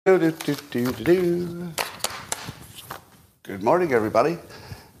Good morning, everybody,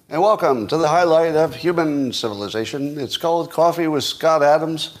 and welcome to the highlight of human civilization. It's called Coffee with Scott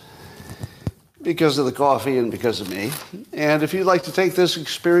Adams because of the coffee and because of me. And if you'd like to take this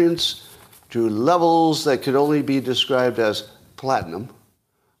experience to levels that could only be described as platinum,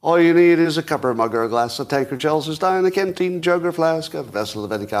 all you need is a cup or mug or a glass, a tank or Chelsea's stein, a canteen, jug or flask, a vessel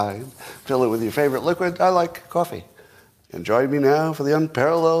of any kind. Fill it with your favorite liquid. I like coffee. And join me now for the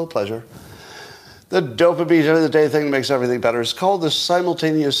unparalleled pleasure. The dopamine of the day thing makes everything better. It's called the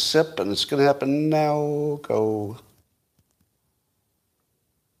simultaneous sip, and it's going to happen now. Go.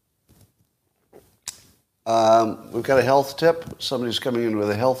 We've got a health tip. Somebody's coming in with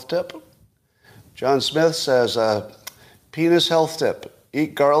a health tip. John Smith says, penis health tip.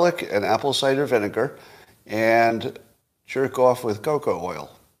 Eat garlic and apple cider vinegar and jerk off with cocoa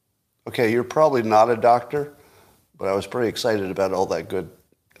oil. Okay, you're probably not a doctor, but I was pretty excited about all that good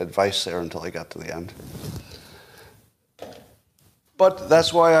advice there until I got to the end. But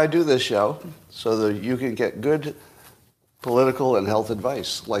that's why I do this show, so that you can get good political and health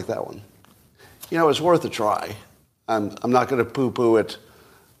advice like that one. You know, it's worth a try. I'm not going to poo-poo it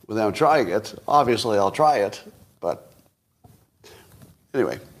without trying it. Obviously, I'll try it, but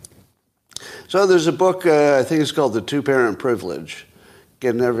anyway. So there's a book, I think it's called The Two-Parent Privilege,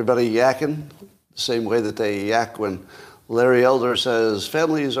 getting everybody yakking. Same way that they yak when Larry Elder says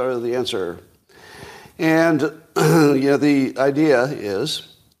families are the answer. And the idea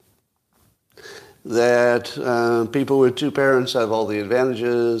is that people with two parents have all the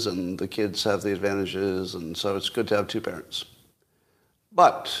advantages and the kids have the advantages, and so it's good to have two parents.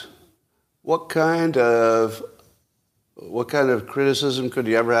 But what kind of criticism could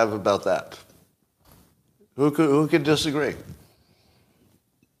you ever have about that? Who could disagree?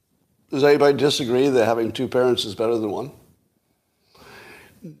 Does anybody disagree that having two parents is better than one?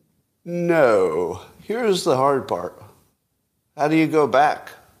 No. Here's the hard part. How do you go back?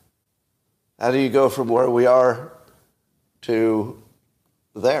 How do you go from where we are to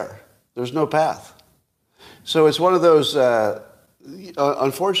there? There's no path. So it's one of those,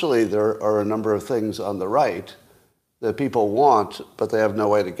 unfortunately, there are a number of things on the right that people want, but they have no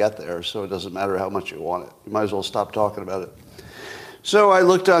way to get there, so it doesn't matter how much you want it. You might as well stop talking about it. So I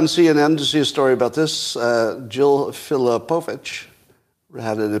looked on CNN to see a story about this. Jill Filipovich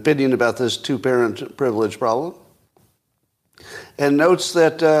had an opinion about this two-parent privilege problem and notes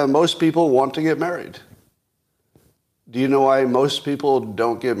that most people want to get married. Do you know why most people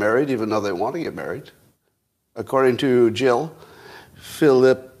don't get married even though they want to get married? According to Jill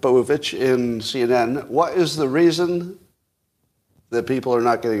Filipovich in CNN, what is the reason that people are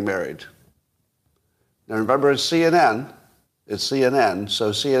not getting married? Now remember, it's CNN. It's CNN,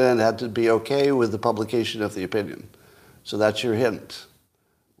 so CNN had to be okay with the publication of the opinion. So that's your hint.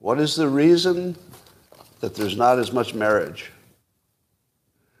 What is the reason that there's not as much marriage?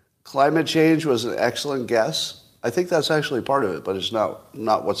 Climate change was an excellent guess. I think that's actually part of it, but it's not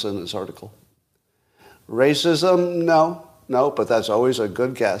what's in this article. Racism, no, but that's always a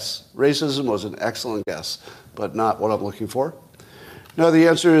good guess. Racism was an excellent guess, but not what I'm looking for. No, the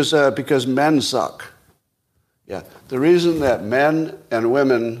answer is because men suck. Yeah, the reason that men and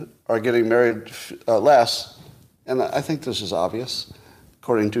women are getting married less, and I think this is obvious,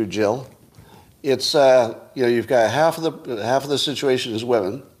 according to Jill, it's you've got half of the situation is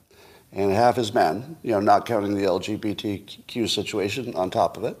women, and half is men. Not counting the LGBTQ situation on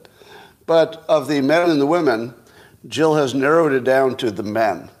top of it, but of the men and the women, Jill has narrowed it down to the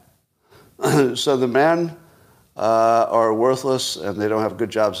men. So the men are worthless and they don't have good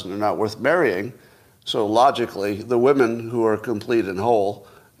jobs and they're not worth marrying. So logically, the women who are complete and whole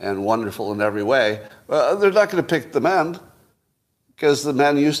and wonderful in every way, they're not going to pick the men because the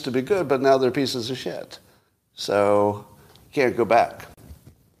men used to be good, but now they're pieces of shit. So you can't go back.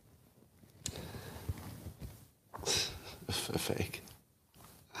 Fake.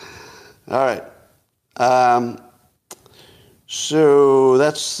 All right. So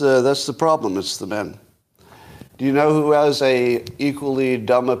that's the problem. It's the men. Do you know who has a equally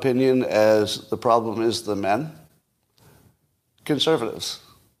dumb opinion as the problem is the men? Conservatives.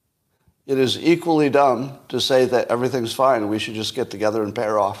 It is equally dumb to say that everything's fine and we should just get together and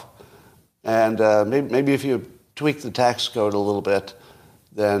pair off. And maybe if you tweak the tax code a little bit,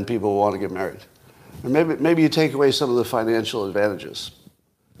 then people will want to get married. Or maybe you take away some of the financial advantages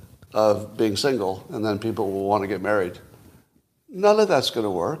of being single, and then people will want to get married. None of that's going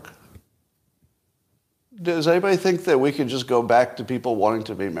to work. Does anybody think that we could just go back to people wanting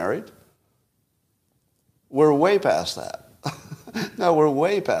to be married? We're way past that. No, we're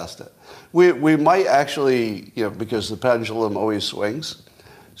way past it. We might actually, because the pendulum always swings,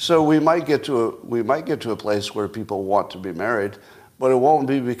 So we might get to a place where people want to be married, but it won't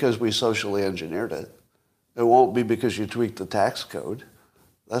be because we socially engineered it. It won't be because you tweaked the tax code.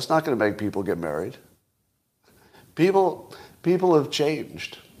 That's not going to make people get married. People have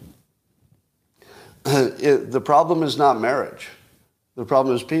changed. The problem is not marriage. The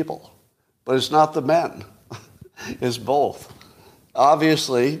problem is people. But it's not the men. It's both.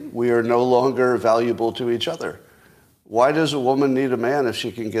 Obviously, we are no longer valuable to each other. Why does a woman need a man if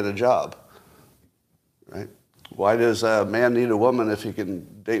she can get a job? Right? Why does a man need a woman if he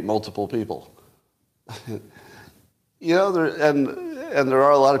can date multiple people? You know, and there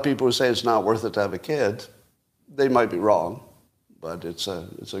are a lot of people who say it's not worth it to have a kid. They might be wrong, but it's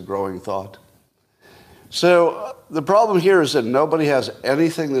a growing thought. So the problem here is that nobody has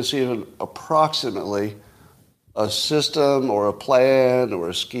anything that's even approximately a system or a plan or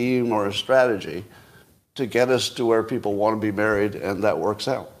a scheme or a strategy to get us to where people want to be married and that works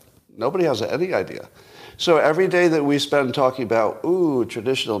out. Nobody has any idea. So every day that we spend talking about,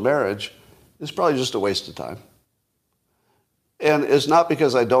 traditional marriage, is probably just a waste of time. And it's not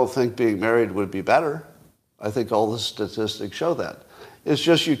because I don't think being married would be better. I think all the statistics show that. It's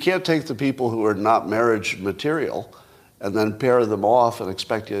just you can't take the people who are not marriage material and then pair them off and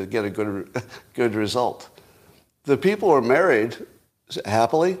expect you to get a good result. The people who are married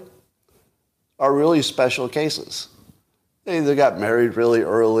happily are really special cases. They either got married really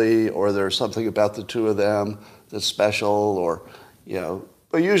early or there's something about the two of them that's special or,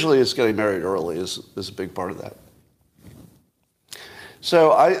 but usually it's getting married early is a big part of that.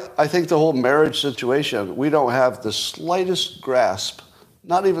 So I think the whole marriage situation, we don't have the slightest grasp,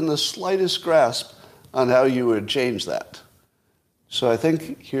 not even the slightest grasp on how you would change that. So I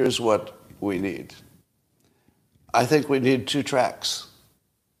think here's what we need. I think we need 2 tracks.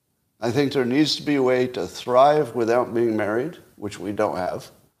 I think there needs to be a way to thrive without being married, which we don't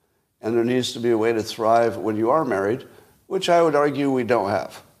have. And there needs to be a way to thrive when you are married, which I would argue we don't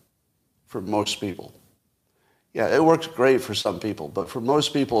have for most people. Yeah, it works great for some people, but for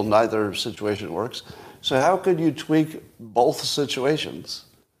most people, neither situation works. So how could you tweak both situations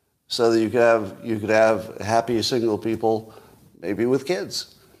so that you could have happy single people, maybe with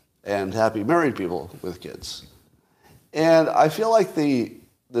kids, and happy married people with kids? And I feel like the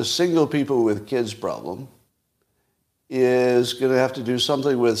single people with kids problem is going to have to do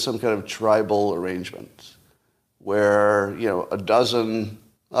something with some kind of tribal arrangement where, a dozen,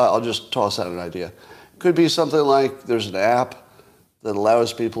 I'll just toss out an idea. Could be something like there's an app that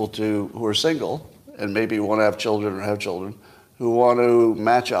allows people who are single and maybe want to have children or have children who want to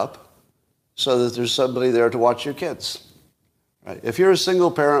match up so that there's somebody there to watch your kids. Right? If you're a single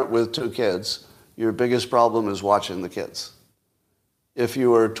parent with 2 kids, your biggest problem is watching the kids. If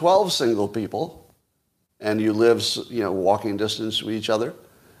you were 12 single people and you live, walking distance with each other,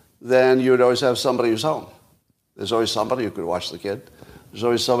 then you would always have somebody who's home. There's always somebody who could watch the kid. There's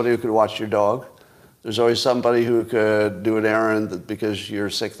always somebody who could watch your dog. There's always somebody who could do an errand because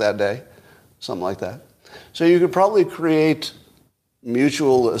you're sick that day, something like that. So you could probably create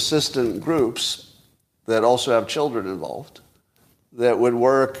mutual assistant groups that also have children involved that would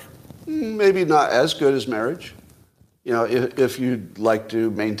work maybe not as good as marriage. If you'd like to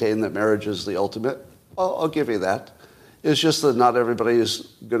maintain that marriage is the ultimate, I'll give you that. It's just that not everybody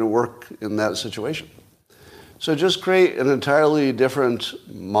is going to work in that situation. So just create an entirely different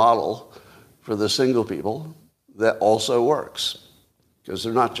model for the single people that also works, because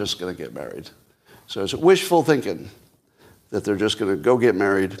they're not just going to get married. So it's wishful thinking that they're just going to go get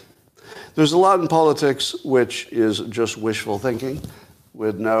married. There's a lot in politics which is just wishful thinking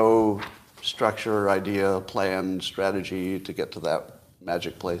with no structure, idea, plan, strategy to get to that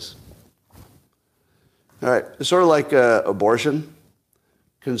magic place. All right, it's sort of like abortion.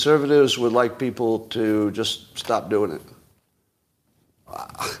 Conservatives would like people to just stop doing it.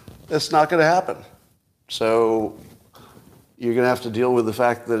 It's not going to happen. So you're going to have to deal with the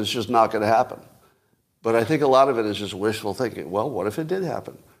fact that it's just not going to happen. But I think a lot of it is just wishful thinking. Well, what if it did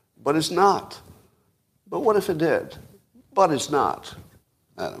happen? But it's not. But what if it did? But it's not.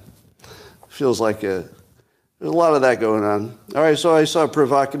 I don't know. Feels like there's a lot of that going on. All right, so I saw a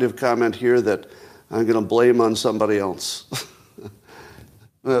provocative comment here that I'm going to blame on somebody else.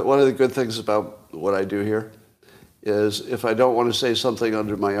 One of the good things about what I do here is if I don't want to say something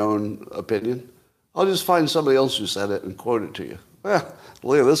under my own opinion, I'll just find somebody else who said it and quote it to you. Well,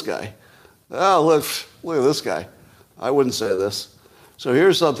 look at this guy. Oh, look at this guy. I wouldn't say this. So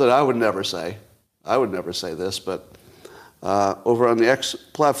here's something I would never say. I would never say this, but over on the X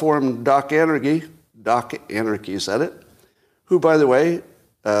platform, Doc Anarchy said it, who, by the way,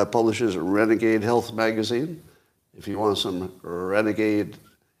 publishes Renegade Health magazine. If you want some renegade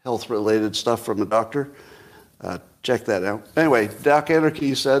health-related stuff from a doctor. Check that out. Anyway, Doc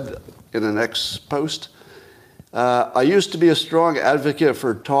Anarchy said in an X post, I used to be a strong advocate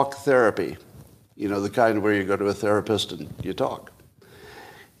for talk therapy. You know, the kind where you go to a therapist and you talk.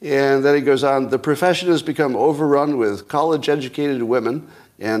 And then he goes on, the profession has become overrun with college-educated women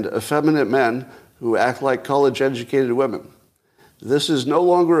and effeminate men who act like college-educated women. This is no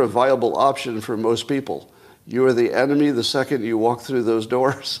longer a viable option for most people. You are the enemy the second you walk through those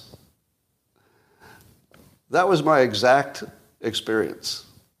doors. That was my exact experience.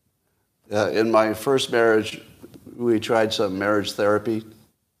 In my first marriage, we tried some marriage therapy.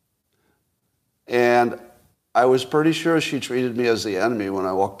 And I was pretty sure she treated me as the enemy when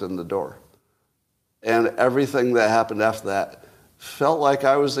I walked in the door. And everything that happened after that felt like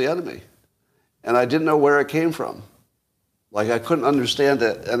I was the enemy. And I didn't know where it came from. Like I couldn't understand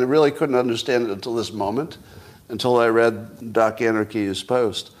it, and I really couldn't understand it until this moment, until I read Doc Anarchy's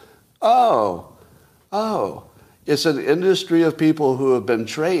post. Oh, it's an industry of people who have been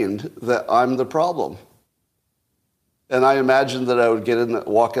trained that I'm the problem. And I imagined that I would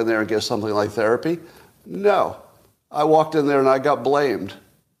walk in there and get something like therapy. No. I walked in there and I got blamed.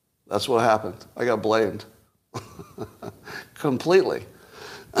 That's what happened. I got blamed. Completely.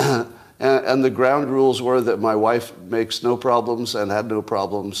 And the ground rules were that my wife makes no problems and had no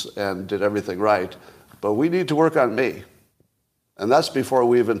problems and did everything right. But we need to work on me. And that's before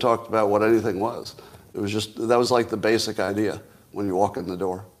we even talked about what anything was. It was just, that was like the basic idea when you walk in the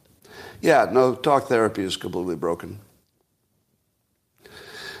door. Yeah, no, talk therapy is completely broken.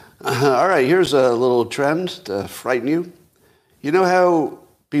 All right, here's a little trend to frighten you. You know how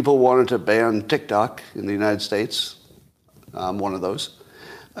people wanted to ban TikTok in the United States? I'm one of those.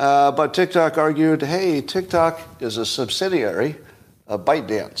 But TikTok argued, hey, TikTok is a subsidiary of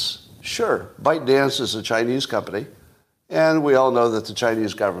ByteDance. Sure, ByteDance is a Chinese company, and we all know that the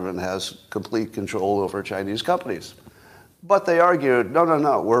Chinese government has complete control over Chinese companies. But they argued,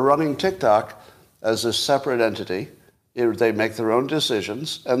 no, we're running TikTok as a separate entity. They make their own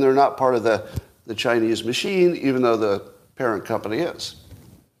decisions, and they're not part of the Chinese machine, even though the parent company is.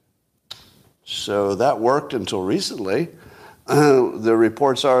 So that worked until recently. The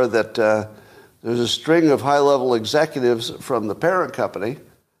reports are that there's a string of high-level executives from the parent company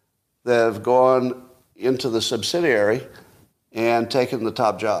that have gone into the subsidiary and taken the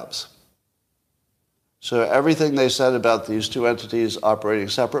top jobs. So everything they said about these two entities operating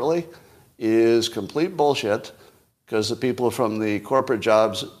separately is complete bullshit, because the people from the corporate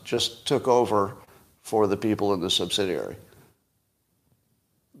jobs just took over for the people in the subsidiary.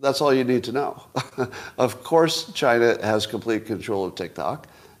 That's all you need to know. Of course, China has complete control of TikTok,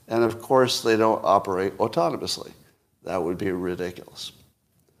 and of course, they don't operate autonomously. That would be ridiculous.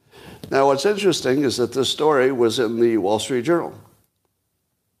 Now, what's interesting is that this story was in the Wall Street Journal.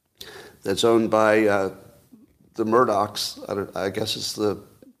 That's owned by the Murdochs. I guess it's the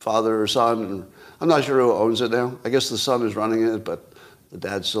father or son, and I'm not sure who owns it now. I guess the son is running it, but the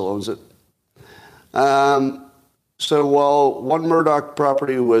dad still owns it. So while one Murdoch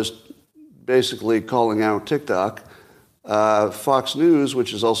property was basically calling out TikTok, Fox News,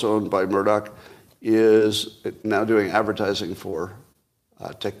 which is also owned by Murdoch, is now doing advertising for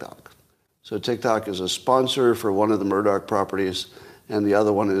TikTok. So TikTok is a sponsor for one of the Murdoch properties, and the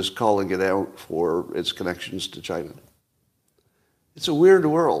other one is calling it out for its connections to China. It's a weird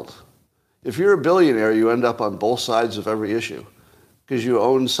world. If you're a billionaire, you end up on both sides of every issue because you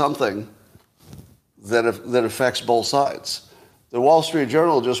own something that affects both sides. The Wall Street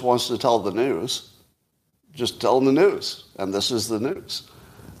Journal just wants to tell the news. Just tell them the news, and this is the news.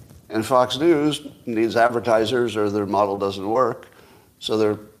 And Fox News needs advertisers or their model doesn't work.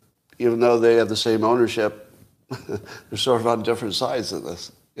 So even though they have the same ownership, they're sort of on different sides of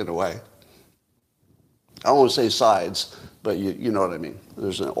this, in a way. I don't want to say sides, but you know what I mean.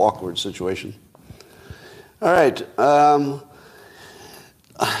 There's an awkward situation. All right.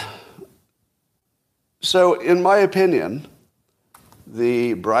 So in my opinion,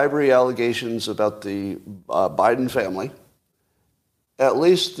 the bribery allegations about the Biden family, at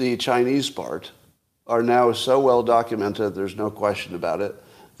least the Chinese part, are now so well documented, there's no question about it,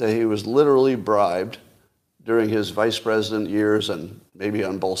 that he was literally bribed during his vice president years and maybe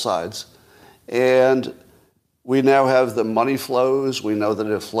on both sides. And we now have the money flows. We know that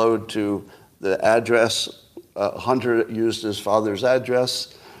it flowed to the address. Hunter used his father's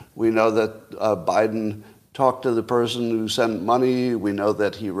address. We know that Biden talked to the person who sent money. We know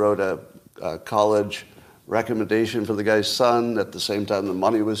that he wrote a college recommendation for the guy's son at the same time the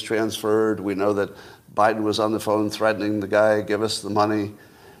money was transferred. We know that Biden was on the phone threatening the guy, give us the money.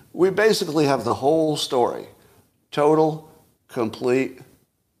 We basically have the whole story. Total, complete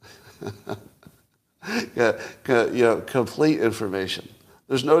Complete information.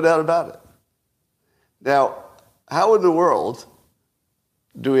 There's no doubt about it. Now, how in the world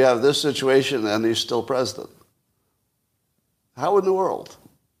do we have this situation and he's still president? How in the world?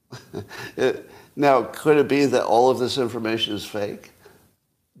 Now, could it be that all of this information is fake?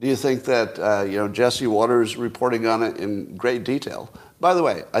 Do you think that Jesse Watters reporting on it in great detail? By the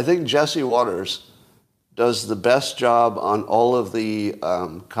way, I think Jesse Watters does the best job on all of the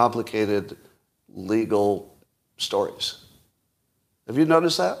complicated legal stories. Have you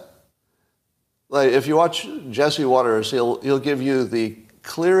noticed that? Like, if you watch Jesse Watters, he'll give you the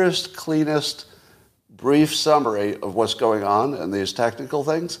clearest, cleanest, brief summary of what's going on and these technical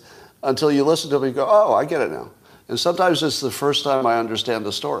things until you listen to him and go, oh, I get it now. And sometimes it's the first time I understand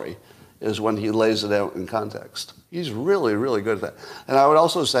the story is when he lays it out in context. He's really, really good at that. And I would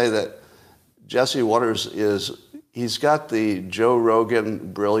also say that Jesse Watters he's got the Joe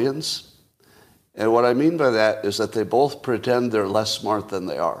Rogan brilliance. And what I mean by that is that they both pretend they're less smart than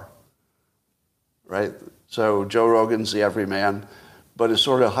they are, right? So Joe Rogan's the everyman, but it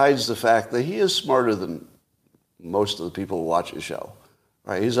sort of hides the fact that he is smarter than most of the people who watch his show,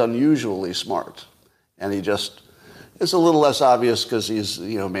 right? He's unusually smart. And it's a little less obvious because he's,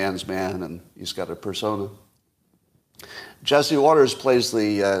 man's man and he's got a persona. Jesse Watters plays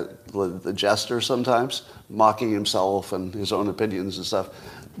the jester sometimes, mocking himself and his own opinions and stuff.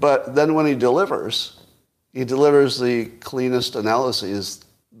 But then when he delivers the cleanest analyses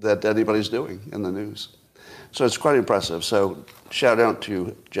that anybody's doing in the news. So it's quite impressive. So shout out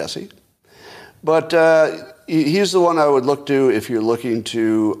to Jesse. But he's the one I would look to if you're looking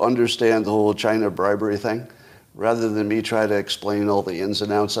to understand the whole China bribery thing. Rather than me try to explain all the ins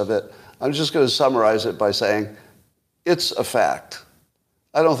and outs of it, I'm just going to summarize it by saying it's a fact.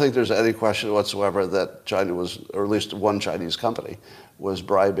 I don't think there's any question whatsoever that China was, or at least one Chinese company, was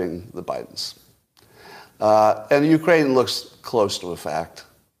bribing the Bidens. And Ukraine looks close to a fact.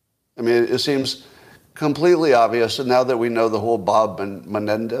 I mean, it seems completely obvious, and now that we know the whole Bob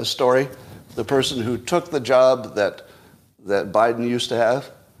Menendez story, the person who took the job that Biden used to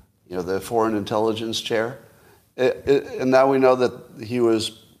have, the foreign intelligence chair, and now we know that he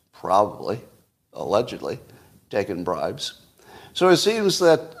was probably, allegedly, taking bribes. So it seems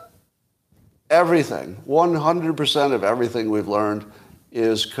that everything, 100% of everything we've learned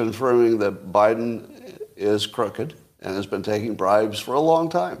is confirming that Biden is crooked and has been taking bribes for a long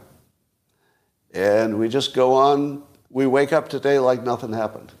time. And we just go on, we wake up today like nothing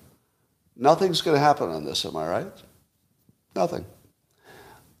happened. Nothing's going to happen on this, am I right? Nothing.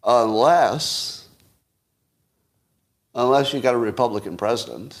 Unless you got a Republican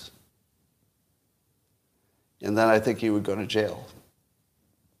president, and then I think he would go to jail.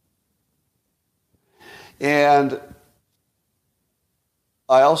 And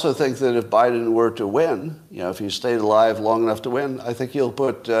I also think that if Biden were to win, if he stayed alive long enough to win, I think he'll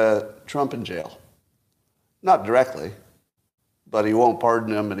put Trump in jail. Not directly, but he won't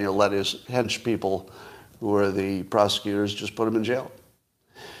pardon him, and he'll let his hench people, who are the prosecutors, just put him in jail.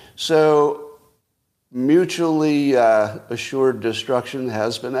 So mutually assured destruction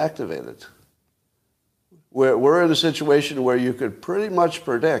has been activated. We're in a situation where you could pretty much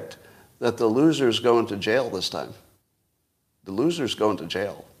predict that the loser's going to jail this time. The loser's going to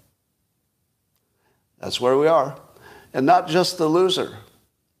jail. That's where we are. And not just the loser.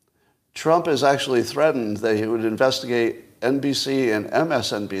 Trump has actually threatened that he would investigate NBC and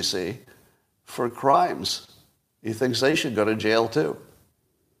MSNBC for crimes. He thinks they should go to jail too.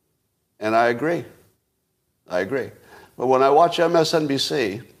 And I agree. But when I watch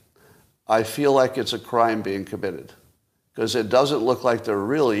MSNBC, I feel like it's a crime being committed because it doesn't look like they're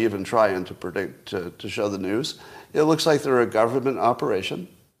really even trying to predict, to show the news. It looks like they're a government operation,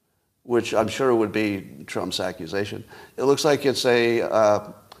 which I'm sure would be Trump's accusation. It looks like it's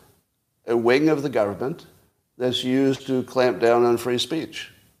a wing of the government that's used to clamp down on free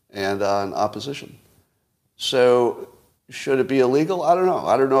speech and on opposition. So should it be illegal? I don't know.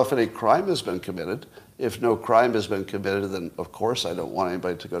 I don't know if any crime has been committed. If no crime has been committed, then of course I don't want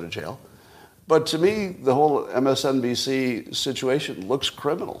anybody to go to jail. But to me, the whole MSNBC situation looks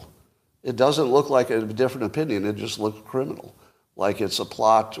criminal. It doesn't look like a different opinion. It just looks criminal, like it's a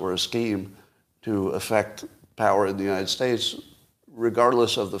plot or a scheme to affect power in the United States,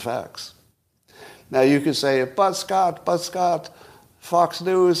 regardless of the facts. Now you could say, but Scott, Fox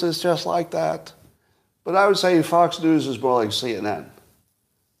News is just like that. But I would say Fox News is more like CNN.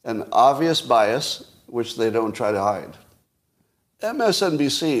 An obvious bias, which they don't try to hide.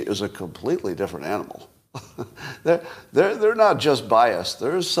 MSNBC is a completely different animal. They're not just biased.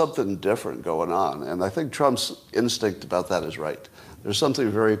 There's something different going on. And I think Trump's instinct about that is right. There's something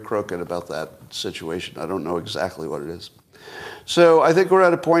very crooked about that situation. I don't know exactly what it is. So I think we're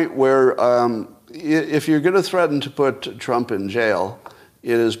at a point where if you're going to threaten to put Trump in jail,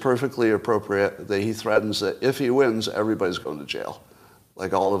 it is perfectly appropriate that he threatens that if he wins, everybody's going to jail,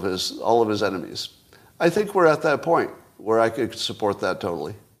 like all of his enemies. I think we're at that point where I could support that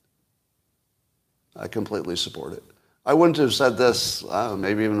totally. I completely support it. I wouldn't have said this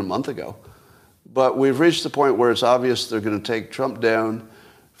maybe even a month ago, but we've reached the point where it's obvious they're going to take Trump down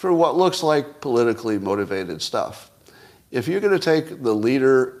for what looks like politically motivated stuff. If you're going to take the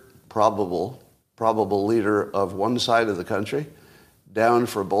leader, probable leader of one side of the country down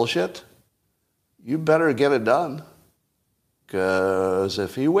for bullshit, you better get it done. Because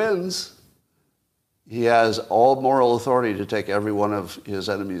if he wins, he has all moral authority to take every one of his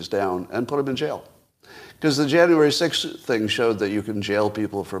enemies down and put them in jail. Because the January 6th thing showed that you can jail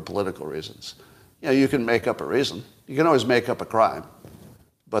people for political reasons. You know, you can make up a reason. You can always make up a crime,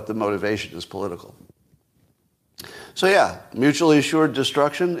 but the motivation is political. So yeah, mutually assured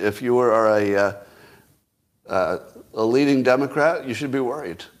destruction. If you are a leading Democrat, you should be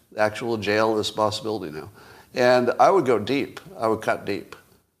worried. Actual jail is a possibility now. And I would go deep. I would cut deep.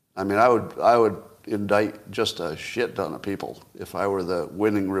 I mean, I would indict just a shit ton of people if I were the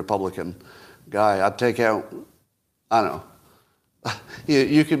winning Republican guy. I'd take out, I don't know.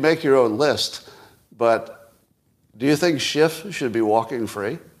 You can make your own list, but do you think Schiff should be walking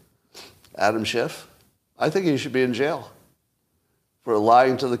free? Adam Schiff? I think he should be in jail for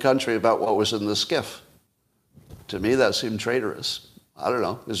lying to the country about what was in the skiff. To me, that seemed traitorous. I don't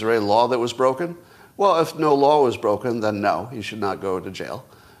know. Is there a law that was broken? Well, if no law was broken, then no, he should not go to jail.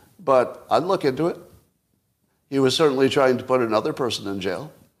 But I'd look into it. He was certainly trying to put another person in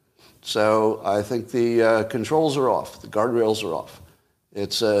jail. So I think the controls are off. The guardrails are off.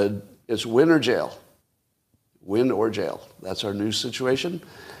 It's win or jail. Win or jail. That's our new situation.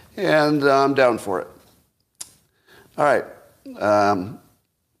 And I'm down for it. All right.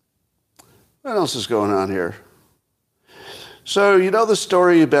 What else is going on here? So you know the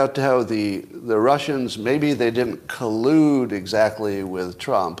story about how the Russians, maybe they didn't collude exactly with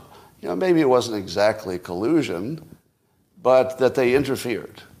Trump. You know, maybe it wasn't exactly collusion, but that they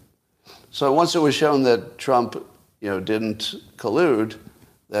interfered. So once it was shown that Trump, didn't collude,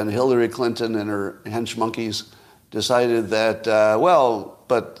 then Hillary Clinton and her hench monkeys decided that,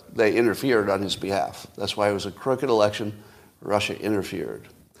 but they interfered on his behalf. That's why it was a crooked election. Russia interfered.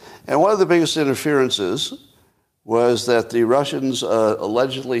 And one of the biggest interferences was that the Russians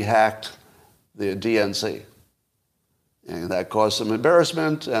allegedly hacked the DNC. And that caused some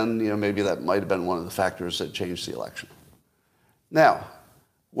embarrassment, and maybe that might have been one of the factors that changed the election. Now,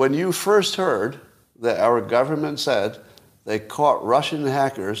 when you first heard that our government said they caught Russian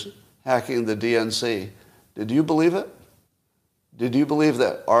hackers hacking the DNC, did you believe it? Did you believe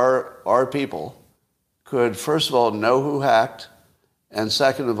that our people could, first of all, know who hacked, and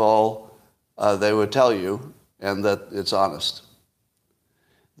second of all, they would tell you, and that it's honest?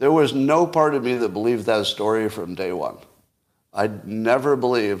 There was no part of me that believed that story from day one. I never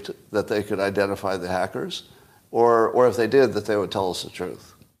believed that they could identify the hackers, or if they did, that they would tell us the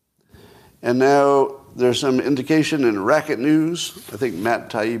truth. And now there's some indication in Racket News. I think Matt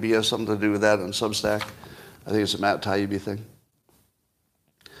Taibbi has something to do with that on Substack. I think it's a Matt Taibbi thing.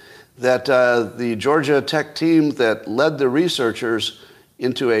 That the Georgia Tech team that led the researchers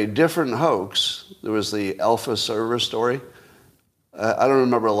into a different hoax, there was the Alpha server story. I don't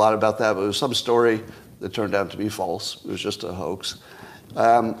remember a lot about that, but it was some story that turned out to be false. It was just a hoax.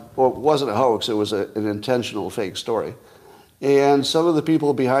 Well, it wasn't a hoax. It was an intentional fake story. And some of the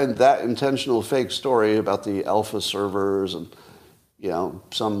people behind that intentional fake story about the Alpha servers and,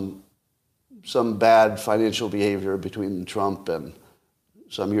 some bad financial behavior between Trump and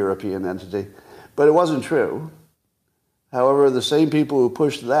some European entity. But it wasn't true. However, the same people who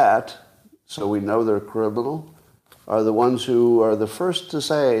pushed that, so we know they're criminal, are the ones who are the first to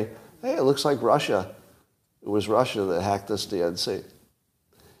say, hey, it looks like Russia. It was Russia that hacked this DNC.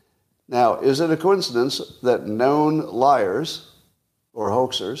 Now, is it a coincidence that known liars or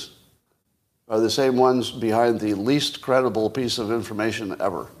hoaxers are the same ones behind the least credible piece of information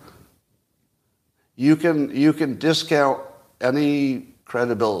ever? You can discount any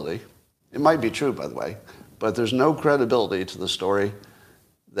credibility. It might be true, by the way, but there's no credibility to the story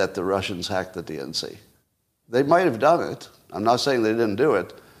that the Russians hacked the DNC. They might have done it. I'm not saying they didn't do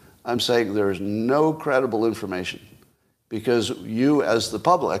it. I'm saying there is no credible information because you, as the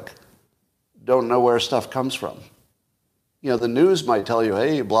public, don't know where stuff comes from. The news might tell you,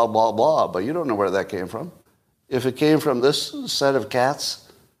 hey, blah, blah, blah, but you don't know where that came from. If it came from this set of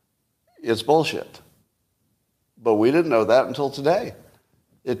cats, it's bullshit. But we didn't know that until today.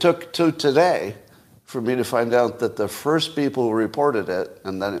 It took to today for me to find out that the first people who reported it,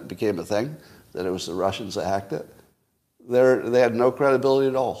 and then it became a thing, that it was the Russians that hacked it, they had no credibility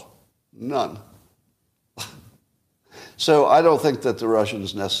at all. None. So I don't think that the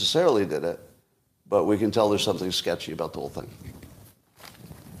Russians necessarily did it, but we can tell there's something sketchy about the whole thing.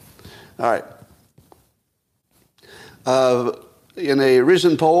 All right. In a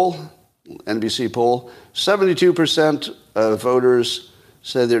recent poll, NBC poll, 72% of voters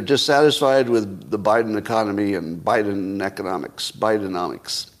said they're dissatisfied with the Biden economy and Bidenomics.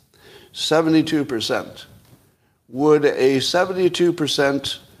 72%. Would a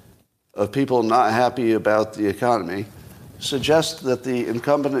 72% of people not happy about the economy suggest that the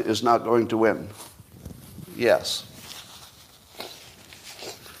incumbent is not going to win? Yes.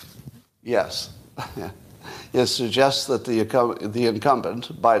 Yes. It suggests that the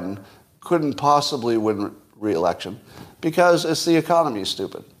incumbent, Biden, couldn't possibly win re-election because it's the economy,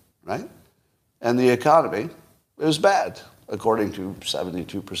 stupid, right? And the economy is bad. According to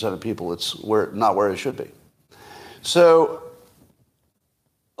 72% of people, it's not where it should be. So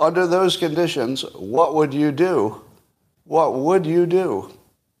under those conditions, what would you do? What would you do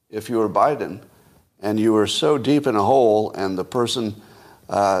if you were Biden and you were so deep in a hole and the person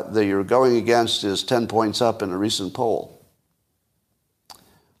that you're going against is 10 points up in a recent poll?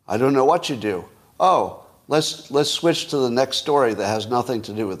 I don't know what you do. Oh, let's switch to the next story that has nothing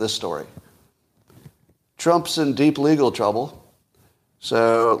to do with this story. Trump's in deep legal trouble.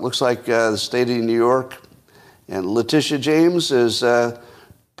 So it looks like the state of New York and Letitia James is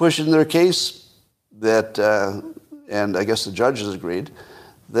pushing their case that, and I guess the judges agreed,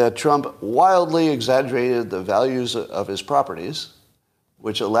 that Trump wildly exaggerated the values of his properties,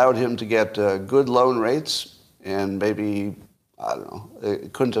 which allowed him to get good loan rates and maybe, I don't know,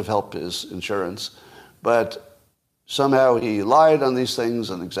 it couldn't have helped his insurance. But somehow he lied on these things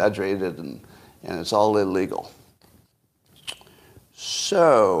and exaggerated, and it's all illegal.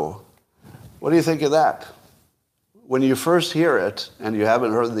 So, what do you think of that? When you first hear it and you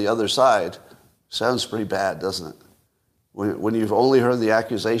haven't heard the other side, sounds pretty bad, doesn't it? When you've only heard the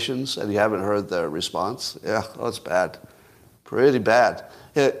accusations and you haven't heard the response, yeah, that's bad. Pretty bad.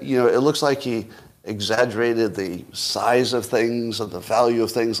 It looks like he exaggerated the size of things and the value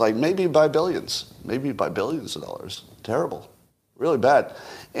of things, like maybe by billions of dollars. Terrible. Really bad.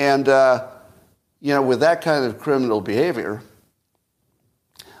 And, with that kind of criminal behavior,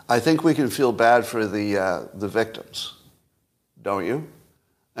 I think we can feel bad for the victims, don't you?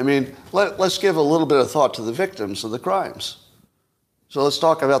 I mean, let's give a little bit of thought to the victims of the crimes. So let's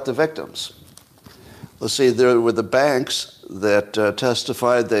talk about the victims. Let's see, there were the banks that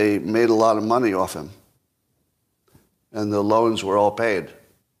testified they made a lot of money off him, and the loans were all paid.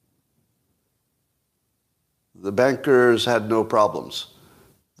 The bankers had no problems.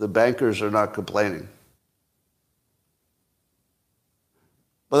 The bankers are not complaining.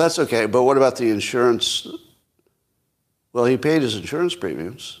 Well, that's okay, but what about the insurance? Well, he paid his insurance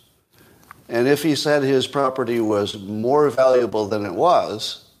premiums. And if he said his property was more valuable than it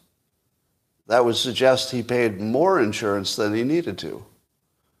was, that would suggest he paid more insurance than he needed to.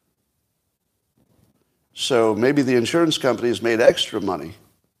 So maybe the insurance companies made extra money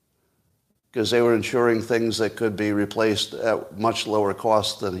because they were insuring things that could be replaced at much lower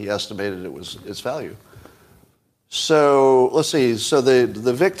cost than he estimated its value. So let's see. So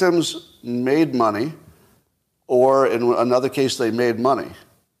the victims made money, or in another case, they made money.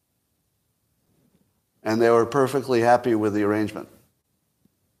 And they were perfectly happy with the arrangement.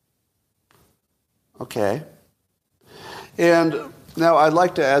 Okay. And now I'd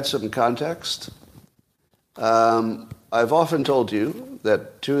like to add some context. I've often told you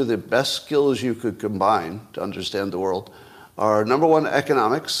that two of the best skills you could combine to understand the world are, number one,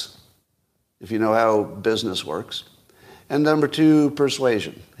 economics, if you know how business works, and number two,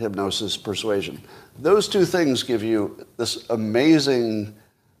 persuasion, hypnosis, persuasion. Those two things give you this amazing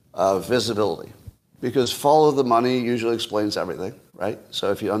visibility, because follow the money usually explains everything, right?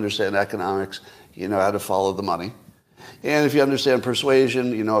 So if you understand economics, you know how to follow the money. And if you understand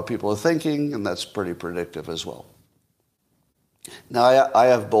persuasion, you know what people are thinking, and that's pretty predictive as well. Now, I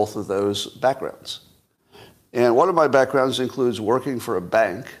have both of those backgrounds. And one of my backgrounds includes working for a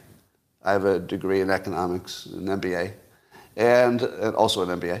bank. I have a degree in economics, an MBA, and also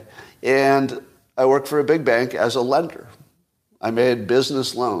an MBA. And I worked for a big bank as a lender. I made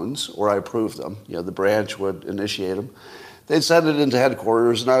business loans, or I approved them. The branch would initiate them. They'd send it into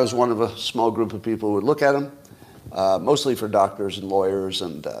headquarters, and I was one of a small group of people who would look at them, mostly for doctors and lawyers,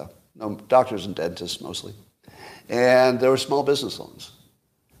 and doctors and dentists mostly. And there were small business loans.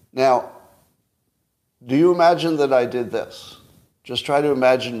 Now, Do you imagine that I did this? Just try to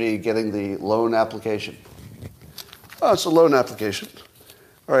imagine me getting the loan application. Oh, it's a loan application.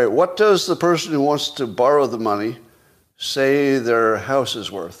 All right, what does the person who wants to borrow the money say their house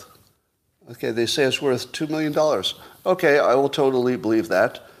is worth? Okay, they say it's worth $2 million. Okay, I will totally believe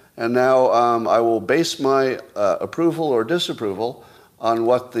that. And now I will base my approval or disapproval on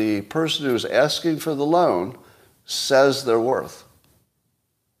what the person who's asking for the loan says they're worth.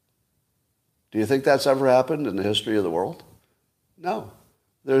 Do you think that's ever happened in the history of the world? No.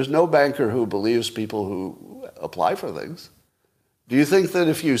 There's no banker who believes people who apply for things. Do you think that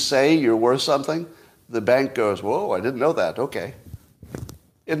if you say you're worth something, the bank goes, whoa, I didn't know that, okay.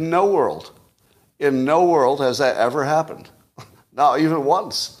 In no world has that ever happened. Not even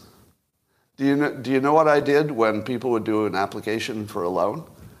once. Do you know what I did when people would do an application for a loan?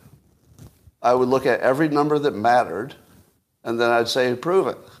 I would look at every number that mattered, and then I'd say, prove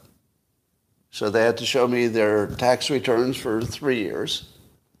it. So they had to show me their tax returns for 3 years.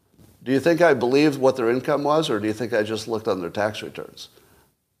 Do you think I believed what their income was, or do you think I just looked on their tax returns?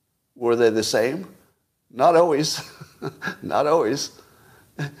 Were they the same? Not always. Not always.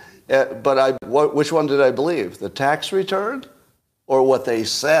 But which one did I believe? The tax return or what they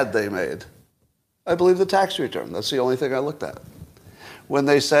said they made? I believe the tax return. That's the only thing I looked at. When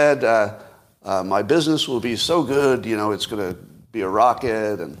they said, my business will be so good, it's going to be a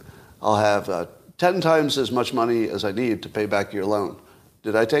rocket, and I'll have 10 times as much money as I need to pay back your loan.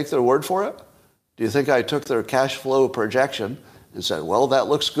 Did I take their word for it? Do you think I took their cash flow projection and said, well, that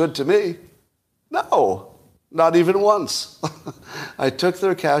looks good to me? No, not even once. I took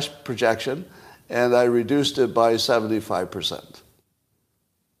their cash projection and I reduced it by 75%.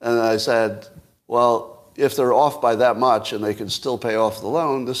 And I said, well, if they're off by that much and they can still pay off the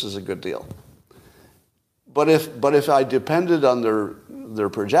loan, this is a good deal. But if I depended on their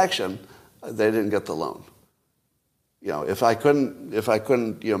projection, they didn't get the loan. If I couldn't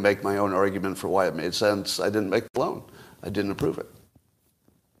make my own argument for why it made sense, I didn't make the loan. I didn't approve it.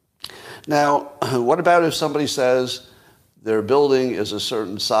 Now, what about if somebody says their building is a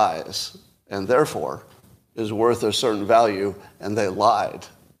certain size and therefore is worth a certain value and they lied?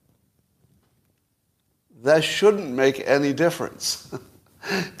 That shouldn't make any difference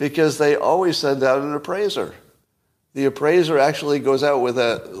because they always send out an appraiser. The appraiser actually goes out with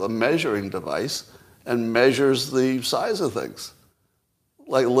a measuring device and measures the size of things.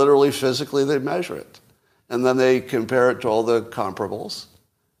 Like literally, physically, they measure it. And then they compare it to all the comparables.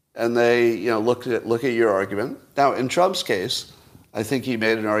 And they look at your argument. Now, in Trump's case, I think he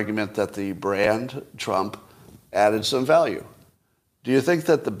made an argument that the brand Trump added some value. Do you think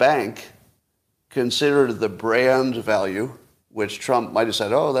that the bank considered the brand value, which Trump might have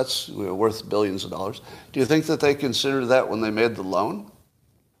said, oh, that's worth billions of dollars. Do you think that they considered that when they made the loan?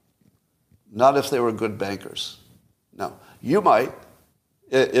 Not if they were good bankers. No. You might.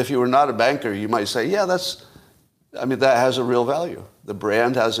 If you were not a banker, you might say, yeah, that has a real value. The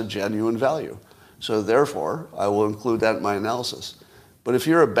brand has a genuine value. So therefore, I will include that in my analysis. But if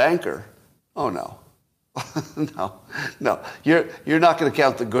you're a banker, oh no. No. You're not going to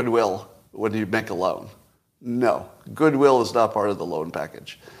count the goodwill when you make a loan. No. Goodwill is not part of the loan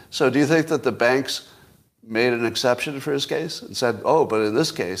package. So do you think that the banks made an exception for his case and said, oh, but in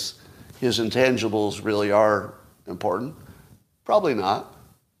this case, his intangibles really are important? Probably not.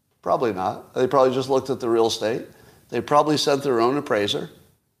 Probably not. They probably just looked at the real estate. They probably sent their own appraiser,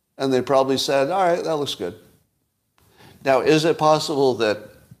 and they probably said, all right, that looks good. Now, is it possible that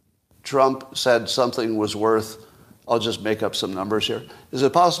Trump said something was worth, I'll just make up some numbers here. Is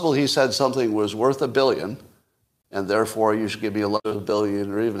it possible he said something was worth $1 billion, and therefore you should give me $11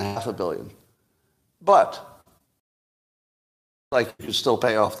 billion or even $500 million? But you could still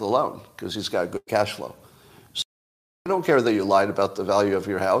pay off the loan because he's got good cash flow. So I don't care that you lied about the value of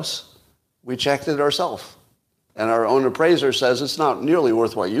your house. We checked it ourselves. And our own appraiser says it's not nearly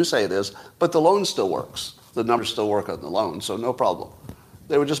worth what you say it is, but the loan still works. The numbers still work on the loan, so no problem.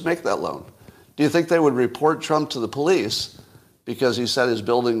 They would just make that loan. Do you think they would report Trump to the police because he said his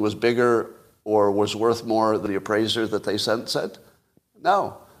building was bigger or was worth more than the appraiser that they sent said?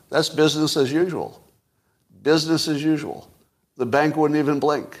 No, that's business as usual. Business as usual. The bank wouldn't even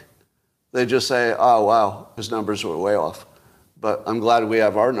blink. They just say, oh, wow, his numbers were way off. But I'm glad we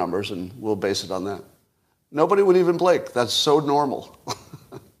have our numbers, and we'll base it on that. Nobody would even blink. That's so normal.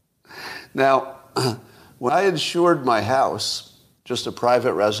 Now, when I insured my house, just a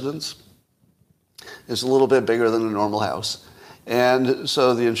private residence, it's a little bit bigger than a normal house. And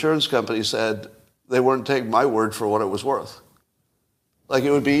so the insurance company said they weren't taking my word for what it was worth. Like,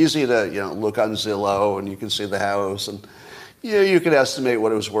 it would be easy to, look on Zillow and you can see the house and You could estimate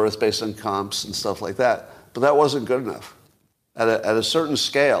what it was worth based on comps and stuff like that, but that wasn't good enough. At a certain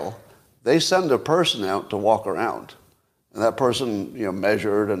scale, they send a person out to walk around. And that person,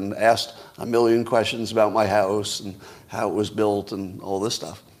 measured and asked a million questions about my house and how it was built and all this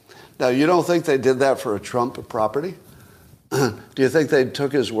stuff. Now, you don't think they did that for a Trump property? Do you think they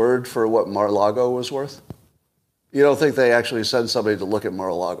took his word for what Mar-a-Lago was worth? You don't think they actually sent somebody to look at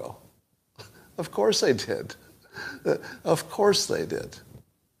Mar-a-Lago? Of course they did. Of course they did.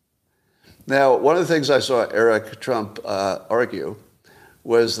 Now, one of the things I saw Eric Trump argue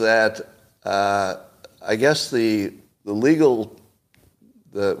was that I guess the legal,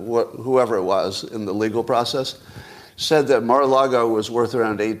 whoever it was in the legal process, said that Mar-a-Lago was worth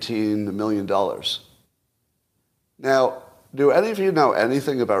around $18 million. Now, do any of you know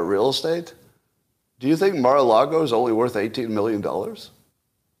anything about real estate? Do you think Mar-a-Lago is only worth $18 million? Doesn't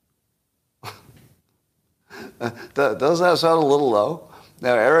that sound a little low?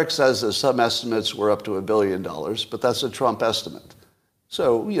 Now, Eric says that some estimates were up to $1 billion, but that's a Trump estimate.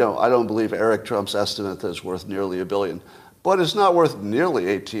 So, I don't believe Eric Trump's estimate that it's worth nearly $1 billion, but it's not worth nearly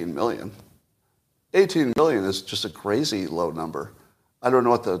 18 million. 18 million is just a crazy low number. I don't know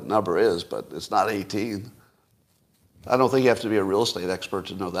what the number is, but it's not 18. I don't think you have to be a real estate expert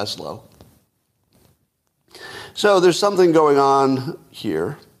to know that's low. So there's something going on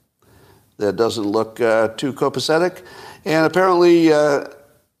here that doesn't look too copacetic. And apparently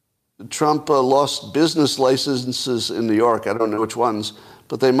Trump lost business licenses in New York. I don't know which ones,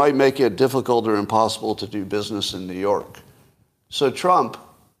 but they might make it difficult or impossible to do business in New York. So Trump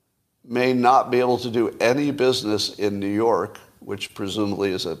may not be able to do any business in New York, which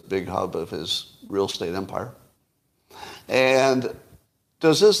presumably is a big hub of his real estate empire. And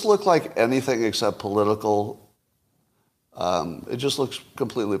does this look like anything except political? It just looks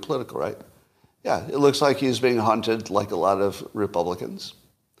completely political, right? Yeah, it looks like he's being hunted like a lot of Republicans.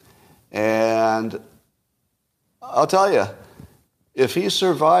 And I'll tell you, if he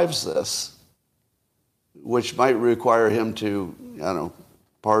survives this, which might require him to,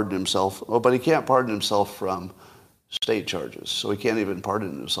 pardon himself. Oh, but he can't pardon himself from state charges, so he can't even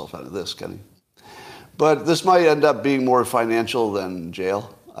pardon himself out of this, can he? But this might end up being more financial than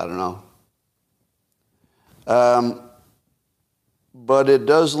jail. I don't know. But it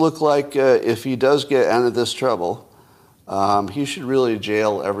does look like if he does get out of this trouble, he should really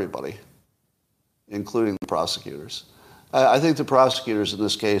jail everybody, including the prosecutors. I think the prosecutors in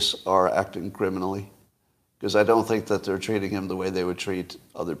this case are acting criminally because I don't think that they're treating him the way they would treat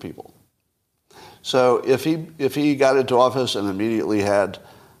other people. So if he got into office and immediately had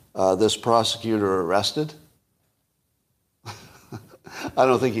this prosecutor arrested, I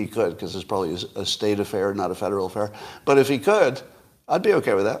don't think he could because it's probably a state affair, not a federal affair. But if he could, I'd be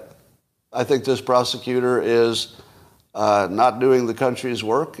okay with that. I think this prosecutor is not doing the country's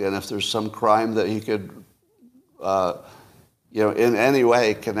work, and if there's some crime that he could, in any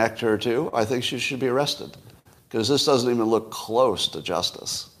way connect her to, I think she should be arrested. Because this doesn't even look close to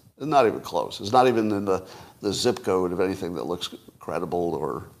justice. It's not even close. It's not even in the zip code of anything that looks credible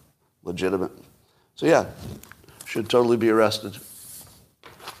or legitimate. So yeah, should totally be arrested.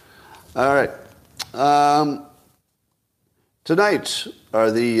 All right. Tonight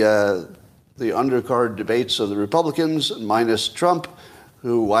are the undercard debates of the Republicans minus Trump,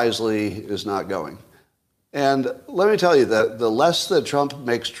 who wisely is not going. And let me tell you that the less that Trump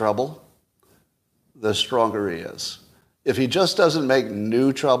makes trouble, the stronger he is. If he just doesn't make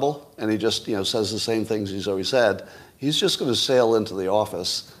new trouble and he just says the same things he's always said, he's just going to sail into the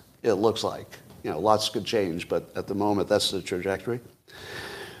office, it looks like. Lots could change, but at the moment, that's the trajectory.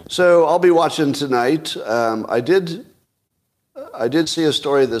 So I'll be watching tonight. I did see a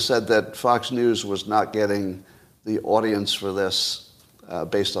story that said that Fox News was not getting the audience for this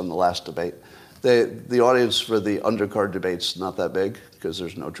based on the last debate. The audience for the undercard debate's not that big because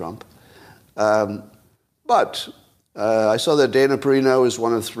there's no Trump. But I saw that Dana Perino is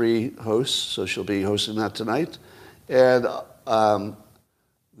one of 3 hosts, so she'll be hosting that tonight. And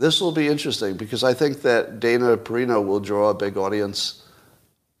this will be interesting because I think that Dana Perino will draw a big audience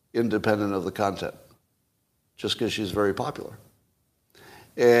independent of the content, just because she's very popular.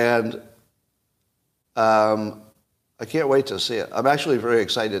 And I can't wait to see it. I'm actually very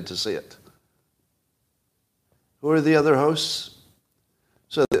excited to see it. Who are the other hosts?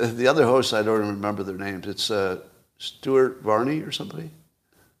 So the other hosts, I don't remember their names. It's Stuart Varney or somebody?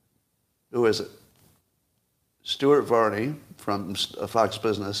 Who is it? Stuart Varney from Fox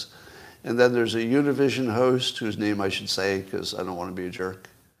Business. And then there's a Univision host whose name I should say because I don't want to be a jerk.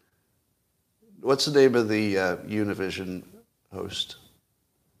 What's the name of the Univision host?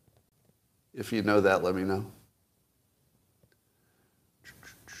 If you know that, let me know.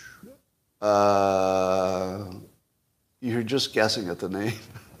 You're just guessing at the name.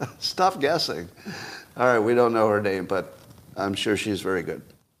 Stop guessing. All right, we don't know her name, but I'm sure she's very good.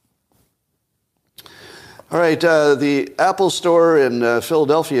 All right, the Apple store in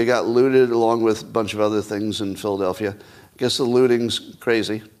Philadelphia got looted along with a bunch of other things in Philadelphia. I guess the looting's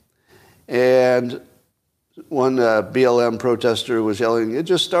crazy. And one BLM protester was yelling, "It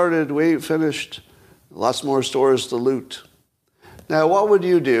just started, we ain't finished. Lots more stores to loot." Now, what would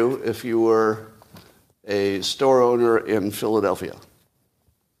you do if you were a store owner in Philadelphia?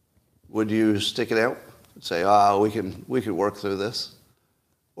 Would you stick it out and say, we can work through this?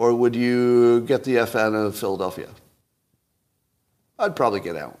 Or would you get the F out of Philadelphia? I'd probably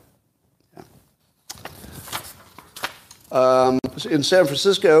get out. Yeah. In San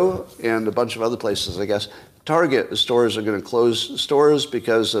Francisco and a bunch of other places, I guess, Target stores are going to close stores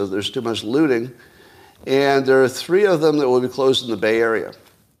because there's too much looting. And there are 3 of them that will be closed in the Bay Area.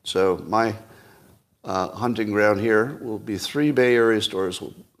 So my hunting ground here will be 3 Bay Area stores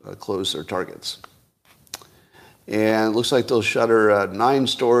will close their Targets. And it looks like they'll shutter 9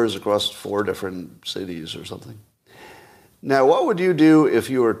 stores across 4 different cities or something. Now, what would you do if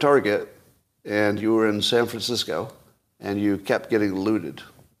you were Target and you were in San Francisco and you kept getting looted?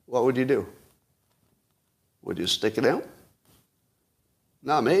 What would you do? Would you stick it out?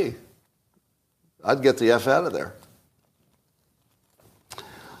 Not me. I'd get the F out of there.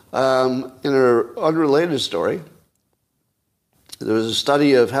 In an unrelated story, there was a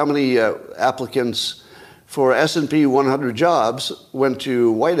study of how many applicants for S&P 100 jobs went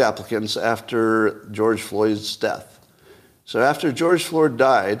to white applicants after George Floyd's death. So after George Floyd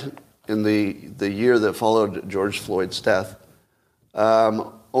died, in the year that followed George Floyd's death,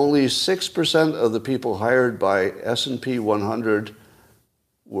 only 6% of the people hired by S&P 100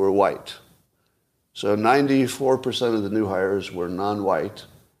 were white. So 94% of the new hires were non-white.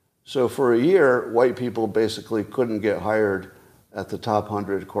 So for a year, white people basically couldn't get hired at the top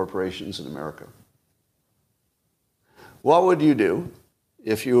 100 corporations in America. What would you do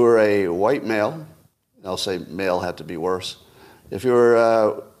if you were a white male? I'll say male had to be worse. If you were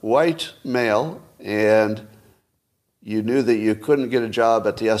a white male and you knew that you couldn't get a job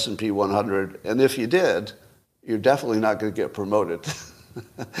at the S&P 100, and if you did, you're definitely not going to get promoted.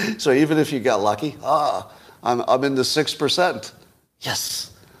 So even if you got lucky, I'm in the 6%.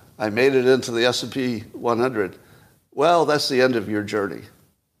 Yes, I made it into the S&P 100. Well, that's the end of your journey.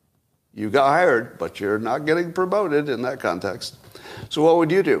 You got hired, but you're not getting promoted in that context. So what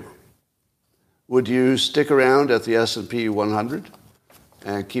would you do? Would you stick around at the S&P 100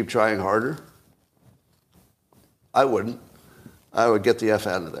 and keep trying harder? I wouldn't. I would get the F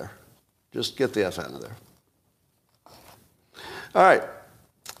out of there. Just get the F out of there. All right.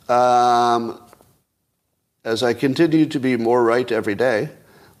 As I continue to be more right every day,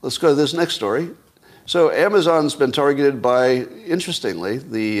 let's go to this next story. So Amazon's been targeted by, interestingly,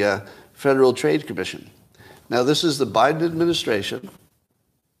 the Federal Trade Commission. Now, this is the Biden administration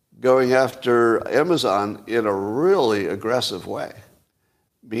going after Amazon in a really aggressive way,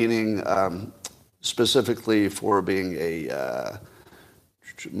 meaning specifically for being a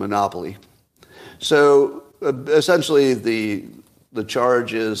monopoly. So essentially, the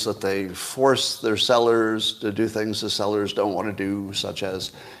charge is that they force their sellers to do things the sellers don't want to do, such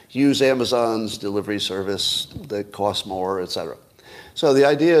as use Amazon's delivery service that costs more, etc. So the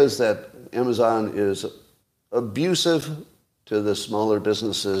idea is that Amazon is abusive to the smaller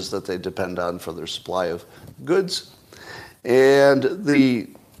businesses that they depend on for their supply of goods. And the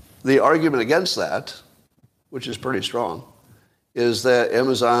argument against that, which is pretty strong, is that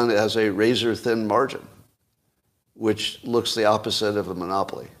Amazon has a razor-thin margin, which looks the opposite of a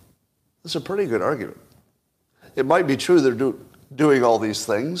monopoly. That's a pretty good argument. It might be true they're doing all these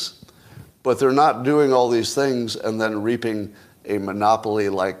things, but they're not doing all these things and then reaping a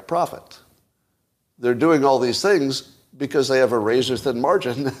monopoly-like profit. They're doing all these things because they have a razor-thin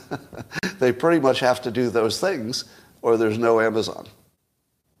margin. They pretty much have to do those things or there's no Amazon.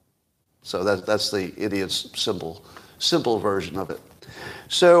 So that's the idiot's simple version of it.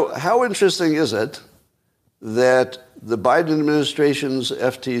 So how interesting is it that the Biden administration's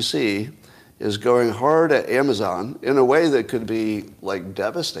FTC is going hard at Amazon in a way that could be like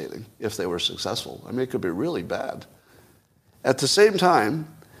devastating if they were successful? I mean, it could be really bad. At the same time,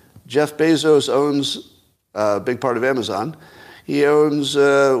 Jeff Bezos owns a big part of Amazon. He owns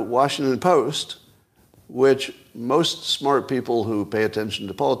Washington Post, which most smart people who pay attention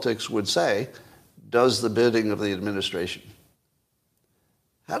to politics would say does the bidding of the administration.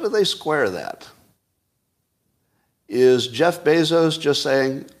 How do they square that? Is Jeff Bezos just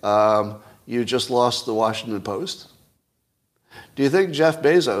saying, you just lost the Washington Post? Do you think Jeff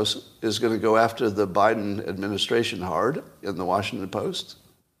Bezos is going to go after the Biden administration hard in the Washington Post?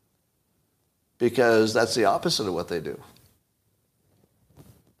 Because that's the opposite of what they do.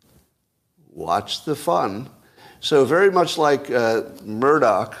 Watch the fun. So very much like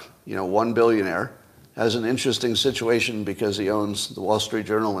Murdoch, one billionaire, has an interesting situation because he owns the Wall Street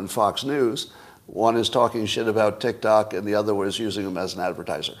Journal and Fox News. One is talking shit about TikTok and the other was using them as an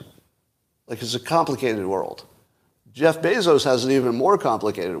advertiser. Like, it's a complicated world. Jeff Bezos has an even more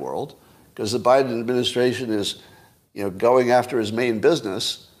complicated world because the Biden administration is, going after his main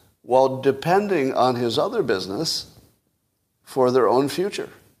business while depending on his other business for their own future.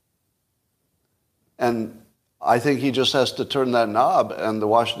 And I think he just has to turn that knob and the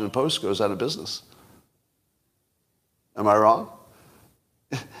Washington Post goes out of business. Am I wrong?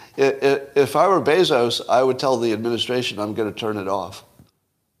 If I were Bezos, I would tell the administration I'm going to turn it off.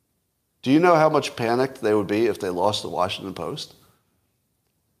 Do you know how much panicked they would be if they lost the Washington Post?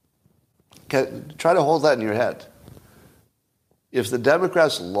 Try to hold that in your head. If the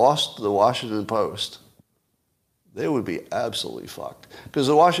Democrats lost the Washington Post, they would be absolutely fucked. Because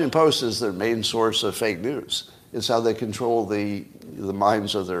the Washington Post is their main source of fake news. It's how they control the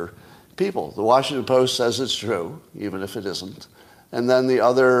minds of their people. The Washington Post says it's true, even if it isn't. And then the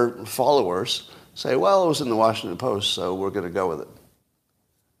other followers say, well, it was in the Washington Post, so we're going to go with it.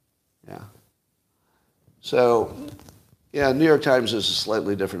 Yeah. So, New York Times is a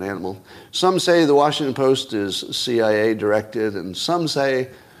slightly different animal. Some say the Washington Post is CIA directed, and some say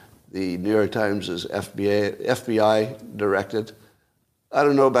the New York Times is FBI directed. I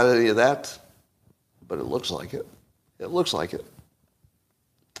don't know about any of that, but it looks like it. It looks like it.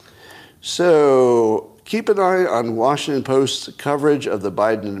 So keep an eye on Washington Post's coverage of the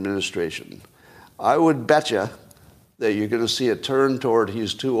Biden administration. I would bet you that you're going to see a turn toward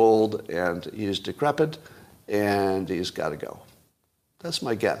he's too old and he's decrepit and he's got to go. That's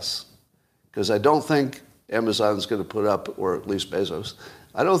my guess. Because I don't think Amazon's going to put up, or at least Bezos,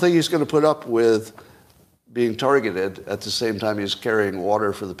 I don't think he's going to put up with being targeted at the same time he's carrying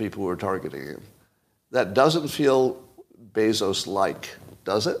water for the people who are targeting him. That doesn't feel Bezos-like,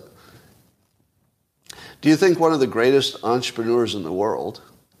 does it? Do you think one of the greatest entrepreneurs in the world,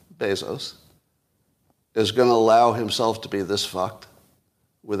 Bezos, is going to allow himself to be this fucked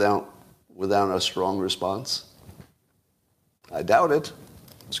without a strong response? I doubt it.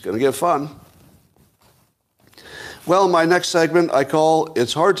 It's going to get fun. Well, my next segment I call,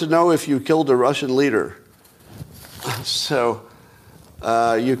 It's Hard to Know If You Killed a Russian Leader. So,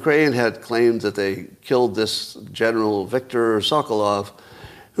 Ukraine had claimed that they killed this General Viktor Sokolov,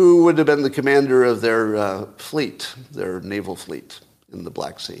 who would have been the commander of their fleet, their naval fleet in the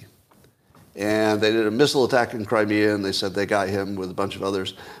Black Sea. And they did a missile attack in Crimea, and they said they got him with a bunch of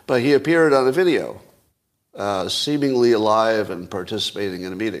others. But he appeared on a video, seemingly alive and participating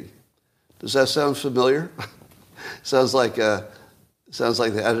in a meeting. Does that sound familiar? Sounds like the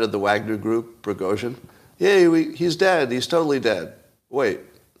head of the Wagner Group, Prigozhin. Yeah, he's dead. He's totally dead. Wait,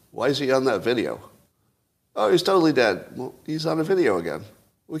 why is he on that video? Oh, he's totally dead. Well, he's on a video again.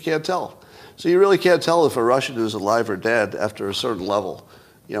 We can't tell. So you really can't tell if a Russian is alive or dead after a certain level.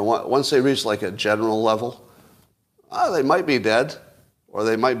 Once they reach like a general level, they might be dead, or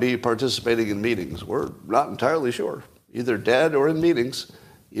they might be participating in meetings. We're not entirely sure. Either dead or in meetings,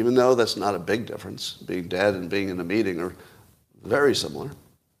 even though that's not a big difference. Being dead and being in a meeting are very similar.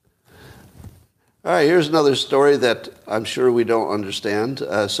 All right, here's another story that I'm sure we don't understand.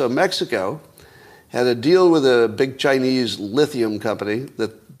 So Mexico had a deal with a big Chinese lithium company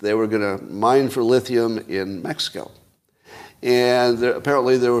that they were going to mine for lithium in Mexico. And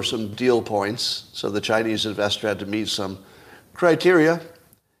apparently there were some deal points, so the Chinese investor had to meet some criteria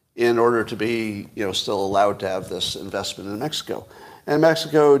in order to be, still allowed to have this investment in Mexico. And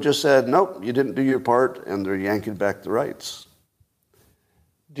Mexico just said, nope, you didn't do your part, and they're yanking back the rights.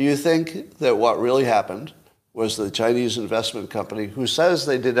 Do you think that what really happened was the Chinese investment company, who says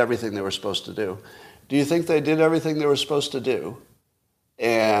they did everything they were supposed to do you think they did everything they were supposed to do,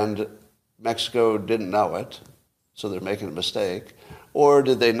 and Mexico didn't know it, so they're making a mistake? Or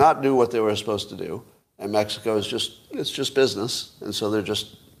did they not do what they were supposed to do, and Mexico is just business, and so they're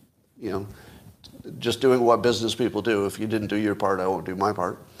just doing what business people do. If you didn't do your part, I won't do my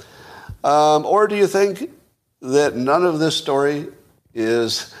part. Or do you think that none of this story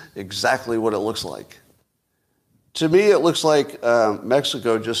is exactly what it looks like? To me, it looks like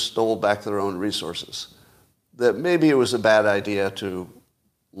Mexico just stole back their own resources. That maybe it was a bad idea to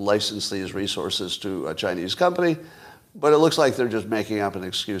license these resources to a Chinese company, but it looks like they're just making up an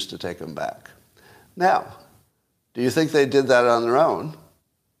excuse to take them back. Now, do you think they did that on their own?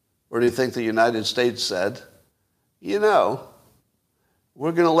 Or do you think the United States said,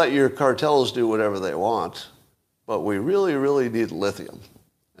 we're going to let your cartels do whatever they want, but we really, really need lithium,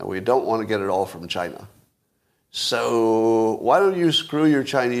 and we don't want to get it all from China. So why don't you screw your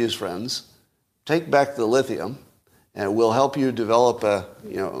Chinese friends, take back the lithium, and we'll help you develop a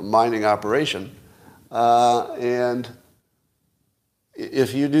mining operation. And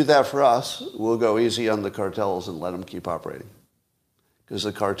if you do that for us, we'll go easy on the cartels and let them keep operating. Because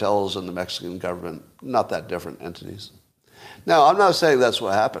the cartels and the Mexican government, not that different entities. Now, I'm not saying that's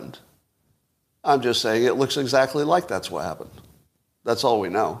what happened. I'm just saying it looks exactly like that's what happened. That's all we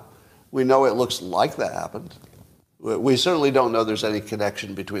know. We know it looks like that happened. We certainly don't know there's any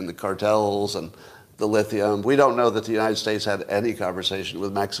connection between the cartels and the lithium. We don't know that the United States had any conversation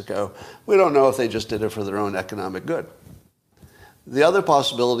with Mexico. We don't know if they just did it for their own economic good. The other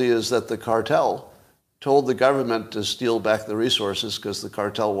possibility is that the cartel told the government to steal back the resources because the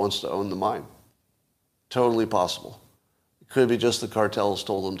cartel wants to own the mine. Totally possible. It could be just the cartels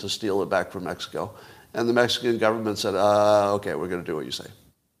told them to steal it back from Mexico. And the Mexican government said, okay, we're going to do what you say.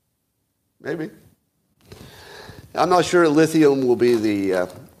 Maybe. I'm not sure lithium will be the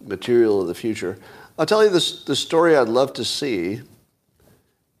material of the future. I'll tell you this, the story I'd love to see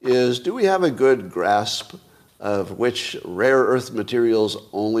is, do we have a good grasp of which rare earth materials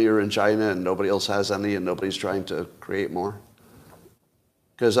only are in China and nobody else has any and nobody's trying to create more?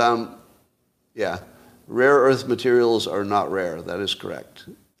 Because, rare earth materials are not rare. That is correct.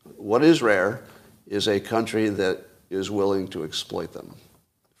 What is rare is a country that is willing to exploit them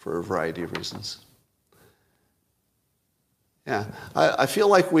for a variety of reasons. Yeah, I feel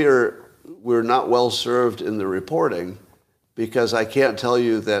like we're not well served in the reporting because I can't tell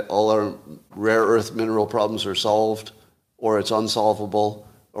you that all our rare earth mineral problems are solved, or it's unsolvable,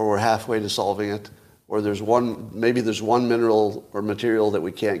 or we're halfway to solving it, or maybe there's one mineral or material that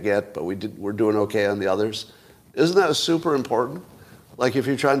we can't get, but we're doing okay on the others. Isn't that super important? Like if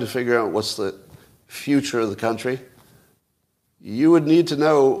you're trying to figure out what's the future of the country, you would need to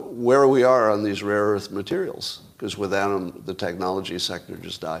know where we are on these rare earth materials, because without them, the technology sector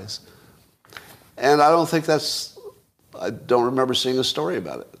just dies. And I don't remember seeing a story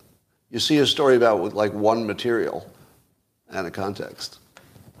about it. You see a story about with like one material and a context.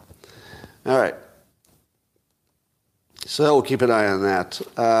 All right. So we'll keep an eye on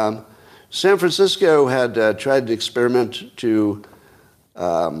that. San Francisco had tried to experiment to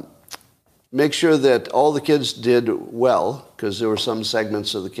make sure that all the kids did well, because there were some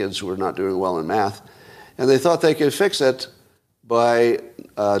segments of the kids who were not doing well in math. And they thought they could fix it by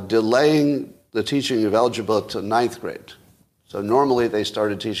delaying the teaching of algebra to 9th grade. So normally they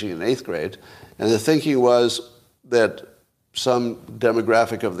started teaching in 8th grade, and the thinking was that some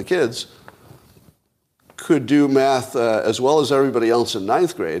demographic of the kids could do math as well as everybody else in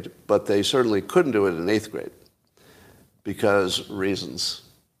 9th grade, but they certainly couldn't do it in 8th grade because reasons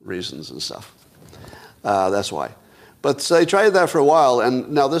and stuff. That's why. But so they tried that for a while,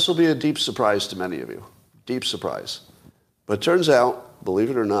 and now this will be a deep surprise to many of you. Deep surprise. But it turns out, believe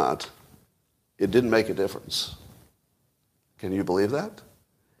it or not, it didn't make a difference. Can you believe that?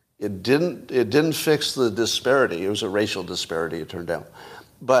 It didn't fix the disparity. It was a racial disparity, it turned out.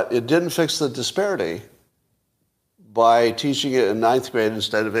 But it didn't fix the disparity by teaching it in 9th grade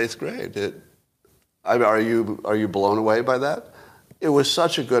instead of 8th grade. Are you blown away by that? It was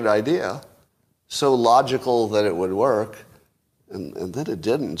such a good idea, so logical that it would work, and then it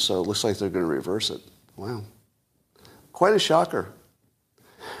didn't, so it looks like they're going to reverse it. Wow. Quite a shocker.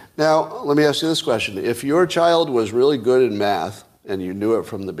 Now, let me ask you this question. If your child was really good in math, and you knew it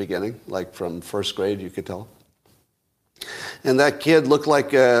from the beginning, like from 1st grade you could tell, and that kid looked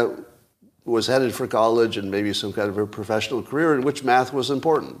like was headed for college and maybe some kind of a professional career in which math was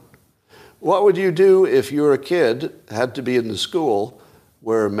important, what would you do if your kid had to be in the school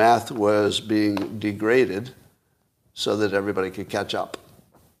where math was being degraded so that everybody could catch up?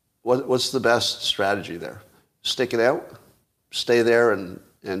 What's the best strategy there? Stick it out? Stay there and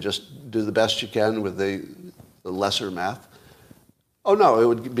just do the best you can with the lesser math? Oh, no, it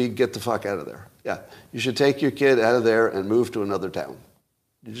would be get the fuck out of there. Yeah, you should take your kid out of there and move to another town.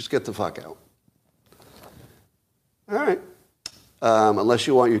 You just get the fuck out. All right. Unless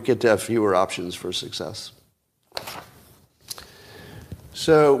you want your kid to have fewer options for success.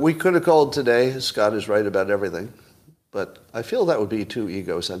 So we could have called today, Scott is right about everything, but I feel that would be too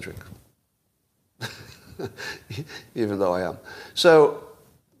egocentric, even though I am. So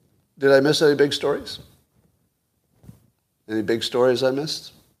did I miss any big stories? Any big stories I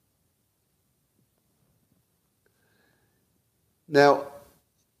missed? Now,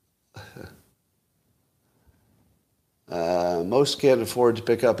 most can't afford to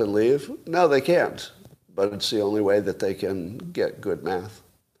pick up and leave. No, they can't. but it's the only way that they can get good math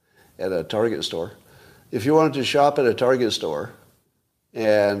at a Target store. If you wanted to shop at a Target store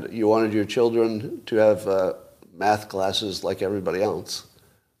and you wanted your children to have math classes like everybody else,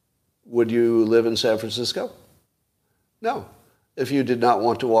 would you live in San Francisco? No. If you did not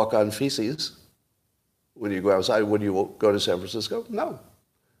want to walk on feces when you go outside, would you go to San Francisco? No,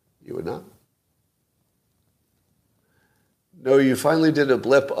 you would not. No, you finally did a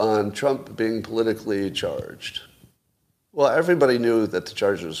blip on Trump being politically charged. Well, everybody knew that the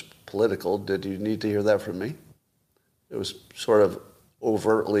charge was political. Did you need to hear that from me? It was sort of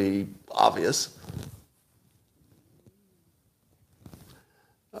overtly obvious.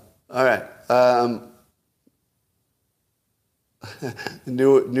 All right.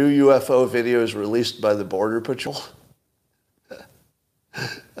 New UFO videos released by the Border Patrol.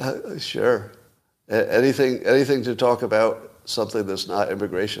 Sure. Anything to talk about something that's not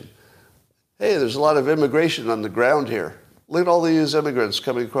immigration. Hey, there's a lot of immigration on the ground here. Look at all these immigrants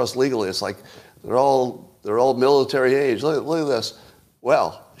coming across legally. It's like they're all military age. Look at this.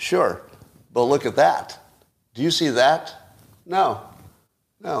 Well, sure, but look at that. Do you see that? No.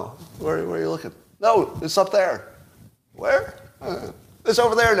 Where are you looking? No, it's up there. Where? It's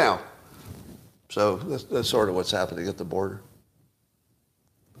over there now. So that's sort of what's happening at the border.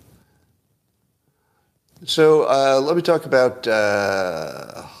 So let me talk about,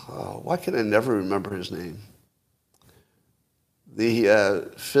 why can I never remember his name?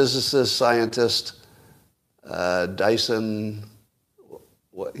 The physicist, scientist, Dyson,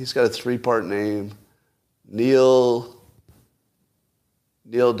 he's got a three-part name, Neil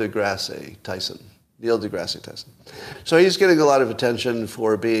deGrasse Tyson. Neil deGrasse Tyson. So he's getting a lot of attention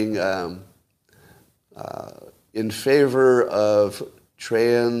for being in favor of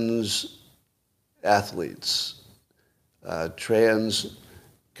trans athletes, trans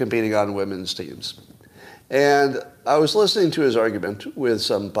competing on women's teams. And I was listening to his argument with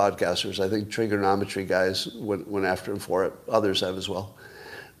some podcasters. I think trigonometry guys went after him for it. Others have as well.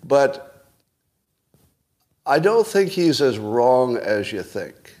 But I don't think he's as wrong as you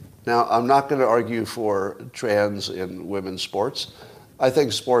think. Now, I'm not going to argue for trans in women's sports. I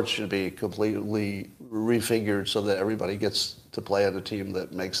think sports should be completely refigured so that everybody gets to play on a team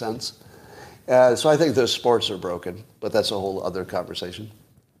that makes sense. So I think the sports are broken, but that's a whole other conversation.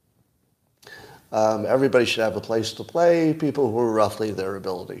 Everybody should have a place to play, people who are roughly their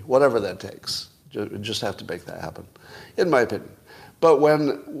ability, whatever that takes. Just have to make that happen, in my opinion. But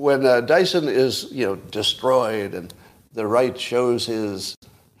when Dyson is destroyed and the right shows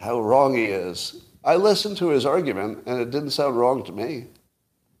how wrong he is, I listened to his argument and it didn't sound wrong to me.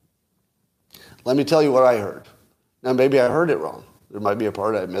 Let me tell you what I heard. Now maybe I heard it wrong. There might be a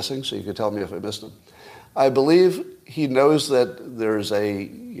part I'm missing, so you can tell me if I missed him. I believe he knows that there's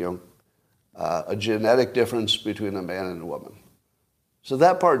a genetic difference between a man and a woman. So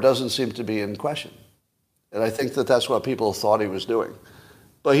that part doesn't seem to be in question. And I think that that's what people thought he was doing.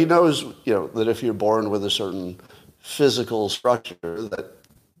 But he knows, that if you're born with a certain physical structure,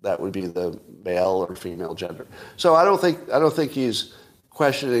 that would be the male or female gender. So I don't think he's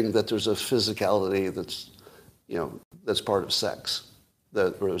questioning that there's a physicality that's part of sex,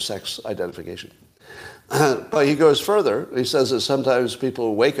 or sex identification. But he goes further. He says that sometimes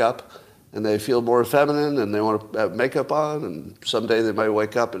people wake up and they feel more feminine and they want to have makeup on, and someday they might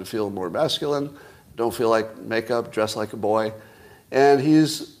wake up and feel more masculine, don't feel like makeup, dress like a boy. And he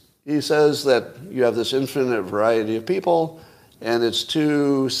says that you have this infinite variety of people, and it's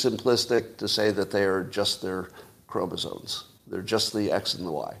too simplistic to say that they are just their chromosomes. They're just the X and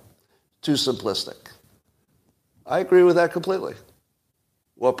the Y. Too simplistic. I agree with that completely.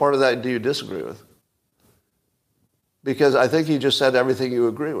 What part of that do you disagree with? Because I think he just said everything you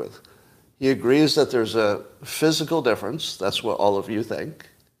agree with. He agrees that there's a physical difference. That's what all of you think.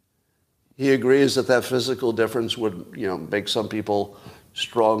 He agrees that physical difference would, make some people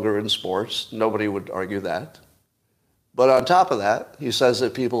stronger in sports. Nobody would argue that. But on top of that, he says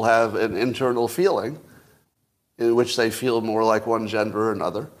that people have an internal feeling in which they feel more like one gender or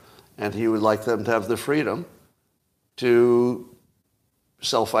another, and he would like them to have the freedom to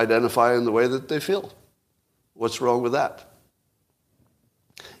self-identify in the way that they feel. What's wrong with that?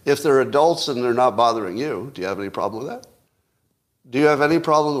 If they're adults and they're not bothering you, do you have any problem with that? Do you have any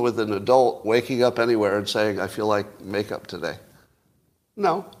problem with an adult waking up anywhere and saying, I feel like makeup today?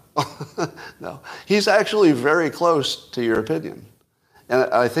 No. No. He's actually very close to your opinion. And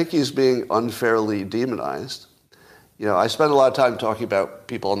I think he's being unfairly demonized. I spend a lot of time talking about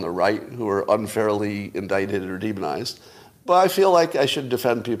people on the right who are unfairly indicted or demonized. But I feel like I should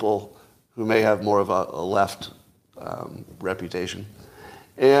defend people who may have more of a left reputation.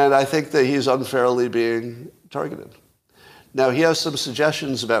 And I think that he's unfairly being targeted. Now, he has some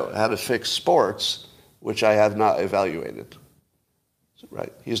suggestions about how to fix sports, which I have not evaluated.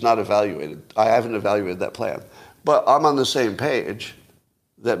 Right? He's not evaluated. I haven't evaluated that plan. But I'm on the same page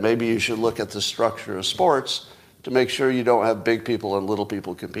that maybe you should look at the structure of sports to make sure you don't have big people and little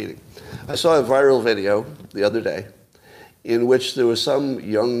people competing. I saw a viral video the other day in which there was some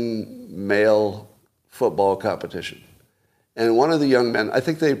young male football competition. And one of the young men, I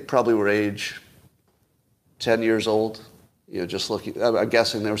think they probably were age 10 years old, just looking, I'm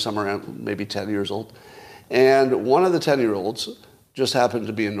guessing they were somewhere around maybe 10 years old. And one of the 10-year-olds just happened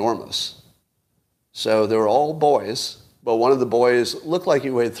to be enormous. So they were all boys, but one of the boys looked like he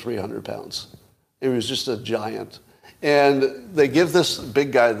weighed 300 pounds. He was just a giant. And they give this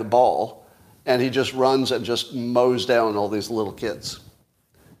big guy the ball, and he just runs and just mows down all these little kids.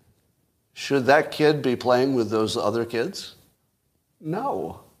 Should that kid be playing with those other kids?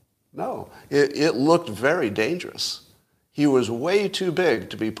 No. It looked very dangerous. He was way too big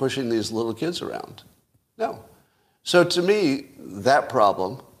to be pushing these little kids around. No. So to me, that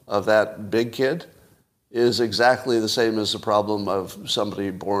problem of that big kid is exactly the same as the problem of somebody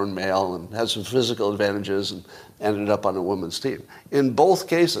born male and has some physical advantages and ended up on a women's team. In both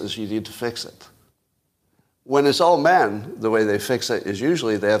cases, you need to fix it. When it's all men, the way they fix it is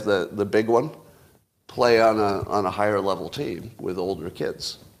usually they have the big one play on a higher level team with older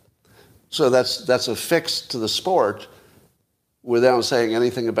kids. So that's a fix to the sport without saying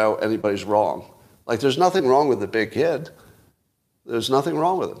anything about anybody's wrong. Like, there's nothing wrong with the big kid. There's nothing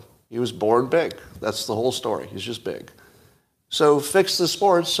wrong with him. He was born big. That's the whole story. He's just big. So fix the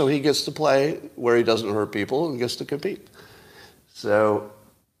sports so he gets to play where he doesn't hurt people and gets to compete. So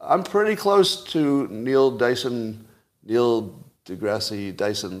I'm pretty close to Neil deGrasse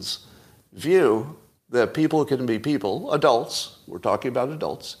Tyson's view that people can be people, adults, we're talking about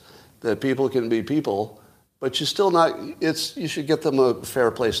adults, that people can be people, but you should get them a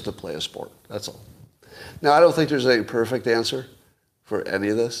fair place to play a sport. That's all. Now, I don't think there's any perfect answer for any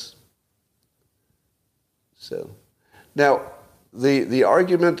of this. So, now, the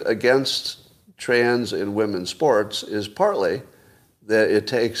argument against trans in women's sports is partly that it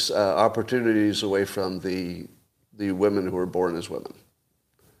takes opportunities away from the women who are born as women.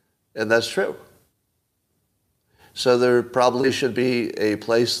 And that's true. So there probably should be a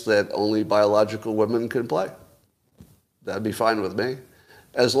place that only biological women can play. That'd be fine with me.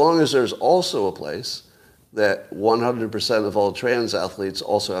 As long as there's also a place that 100% of all trans athletes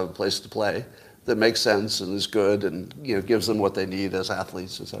also have a place to play that makes sense and is good and gives them what they need as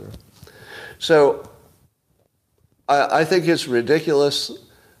athletes, et cetera. So I think it's ridiculous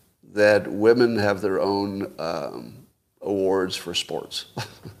that women have their own awards for sports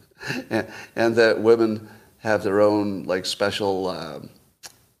and that women have their own special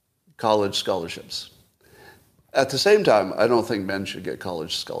college scholarships. At the same time, I don't think men should get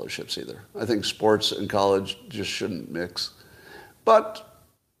college scholarships either. I think sports and college just shouldn't mix. But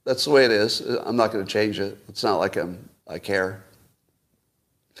that's the way it is. I'm not going to change it. It's not like I care.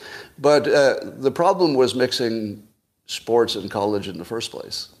 But the problem was mixing sports and college in the first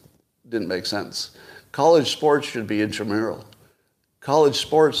place. It didn't make sense. College sports should be intramural. College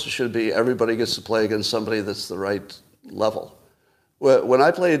sports should be everybody gets to play against somebody that's the right level. When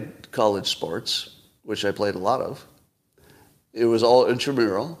I played college sports, which I played a lot of, it was all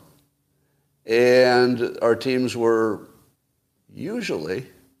intramural, and our teams were usually,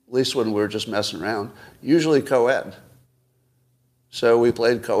 at least when we were just messing around, usually co-ed. So we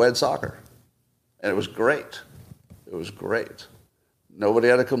played co-ed soccer, and it was great. It was great. Nobody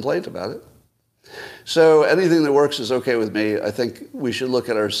had a complaint about it. So anything that works is okay with me. I think we should look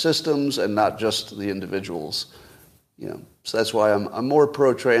at our systems and not just the individuals. So that's why I'm more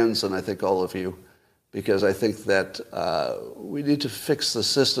pro-trans than I think all of you, because I think that we need to fix the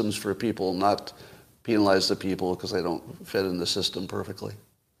systems for people, not penalize the people because they don't fit in the system perfectly.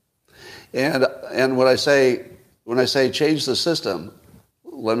 And when I say change the system,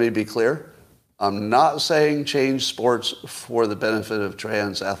 let me be clear. I'm not saying change sports for the benefit of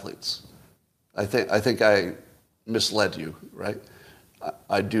trans athletes. I think I misled you, right?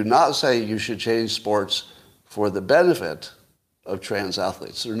 I do not say you should change sports for the benefit of trans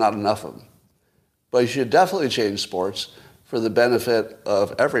athletes. There are not enough of them. But you should definitely change sports for the benefit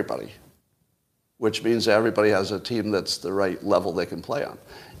of everybody, which means that everybody has a team that's the right level they can play on,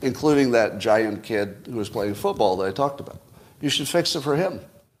 including that giant kid who was playing football that I talked about. You should fix it for him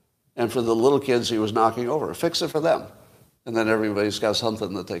and for the little kids he was knocking over. Fix it for them. And then everybody's got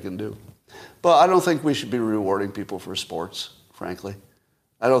something that they can do. But I don't think we should be rewarding people for sports, frankly.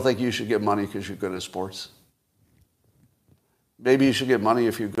 I don't think you should get money because you're good at sports. Maybe you should get money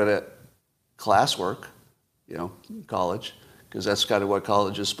if you're good at classwork, college, because that's kind of what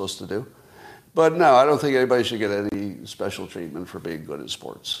college is supposed to do. But no, I don't think anybody should get any special treatment for being good at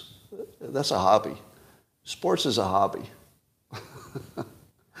sports. That's a hobby. Sports is a hobby.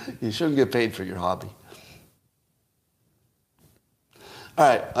 You shouldn't get paid for your hobby. All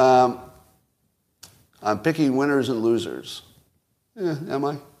right. I'm picking winners and losers. Am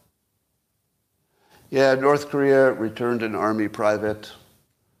I? Yeah, North Korea returned an army private.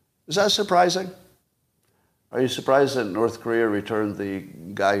 Is that surprising? Are you surprised that North Korea returned the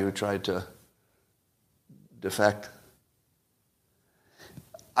guy who tried to defect?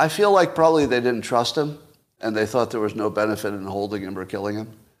 I feel like probably they didn't trust him, and they thought there was no benefit in holding him or killing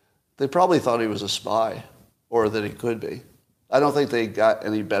him. They probably thought he was a spy, or that he could be. I don't think they got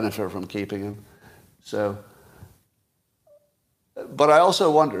any benefit from keeping him. So, but I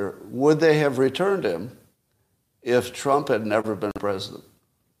also wonder, would they have returned him if Trump had never been president?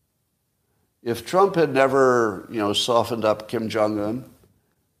 If Trump had never, softened up Kim Jong-un,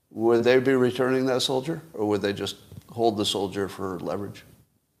 would they be returning that soldier, or would they just hold the soldier for leverage?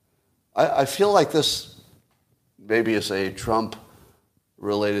 I feel like this maybe is a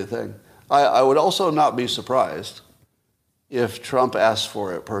Trump-related thing. I would also not be surprised if Trump asked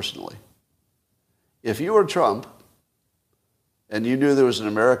for it personally. If you were Trump and you knew there was an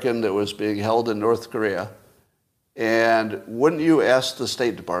American that was being held in North Korea, and wouldn't you ask the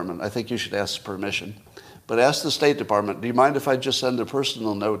State Department, I think you should ask permission, but ask the State Department, do you mind if I just send a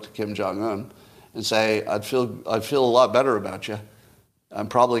personal note to Kim Jong-un and say, I'd feel a lot better about you. I'm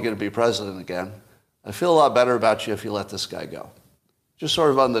probably going to be president again. I feel a lot better about you if you let this guy go. Just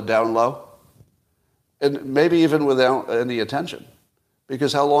sort of on the down low. And maybe even without any attention.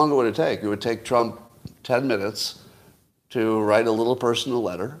 Because how long would it take? It would take Trump 10 minutes to write a little personal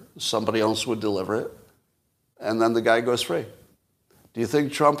letter. Somebody else would deliver it. And then the guy goes free. Do you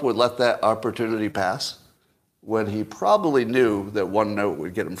think Trump would let that opportunity pass when he probably knew that one note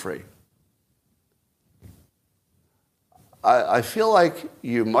would get him free? I feel like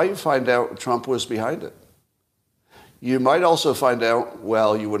you might find out Trump was behind it. You might also find out,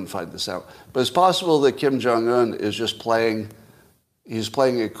 well, you wouldn't find this out, but it's possible that Kim Jong-un is just playing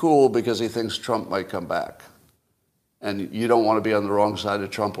it cool because he thinks Trump might come back. And you don't want to be on the wrong side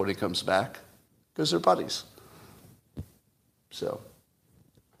of Trump when he comes back, because they're buddies. So,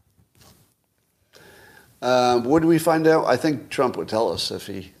 would we find out? I think Trump would tell us if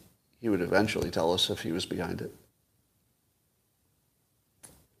he would eventually tell us if he was behind it.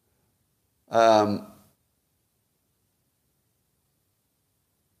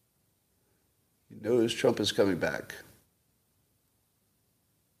 He knows Trump is coming back.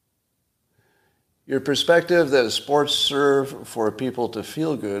 Your perspective that sports serve for people to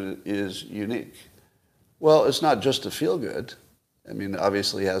feel good is unique. Well, it's not just to feel good. I mean,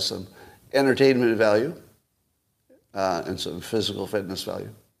 obviously it has some entertainment value and some physical fitness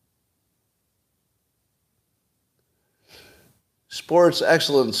value. Sports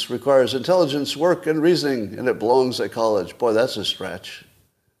excellence requires intelligence, work, and reasoning, and it belongs at college. Boy, that's a stretch.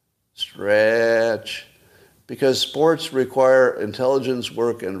 Stretch. Because sports require intelligence,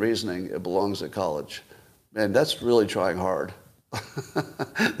 work, and reasoning, it belongs at college. Man, that's really trying hard.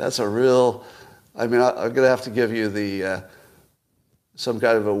 That's a real... I'm going to have to give you the some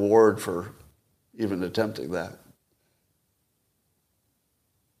kind of award for even attempting that.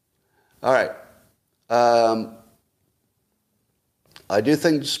 All right. I do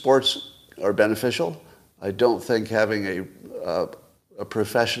think sports are beneficial. I don't think having a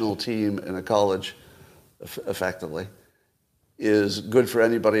professional team in a college effectively is good for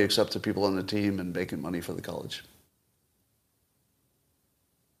anybody except the people on the team and making money for the college.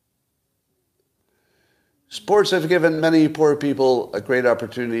 Sports have given many poor people a great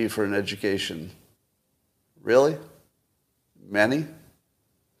opportunity for an education. Really? Many?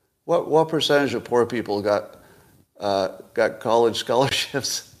 What percentage of poor people got college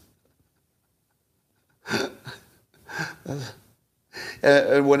scholarships?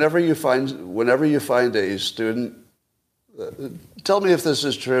 And whenever you find a student, tell me if this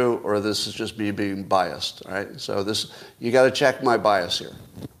is true or this is just me being biased. All right, so you got to check my bias here.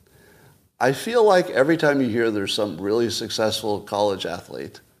 I feel like every time you hear there's some really successful college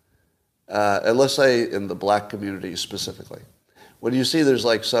athlete, and let's say in the black community specifically, when you see there's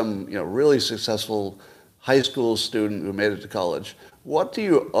like some really successful high school student who made it to college, what do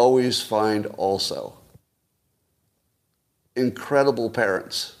you always find also? Incredible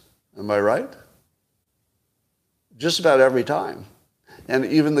parents. Am I right? Just about every time. And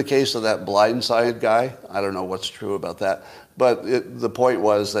even the case of that Blindside guy, I don't know what's true about that, but the point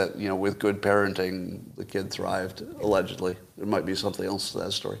was that, with good parenting, the kid thrived, allegedly. There might be something else to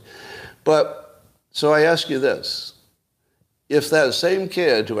that story. But, so I ask you this. If that same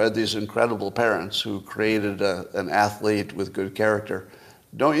kid who had these incredible parents who created an athlete with good character,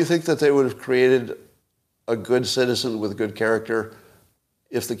 don't you think that they would have created a good citizen with good character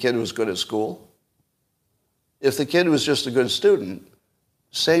if the kid was good at school? If the kid was just a good student,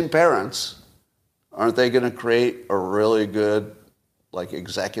 same parents, aren't they going to create a really good, like,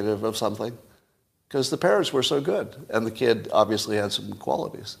 executive of something? Because the parents were so good, and the kid obviously had some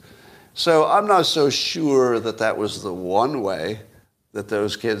qualities. So I'm not so sure that that was the one way that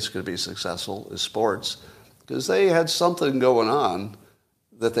those kids could be successful is sports, because they had something going on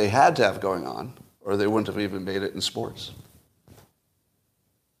that they had to have going on, or they wouldn't have even made it in sports.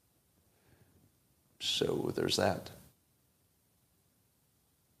 So there's that.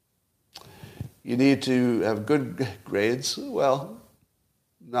 You need to have good grades. Well,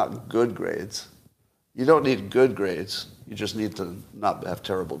 not good grades. You don't need good grades. You just need to not have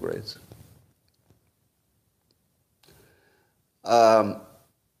terrible grades. All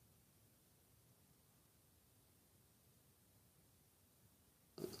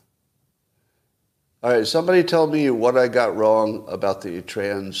right, somebody tell me what I got wrong about the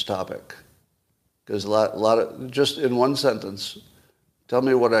trans topic. Because a lot of, just in one sentence, tell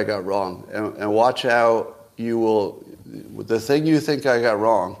me what I got wrong. And watch how you will, the thing you think I got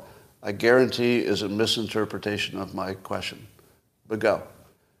wrong, I guarantee is a misinterpretation of my question. But go.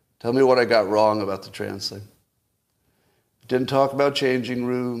 Tell me what I got wrong about the trans thing. Didn't talk about changing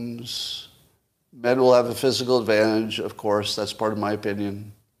rooms. Men will have a physical advantage, of course. That's part of my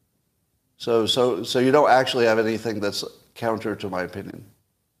opinion. So you don't actually have anything that's counter to my opinion.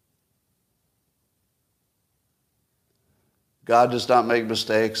 God does not make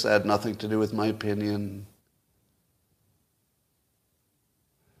mistakes. That had nothing to do with my opinion.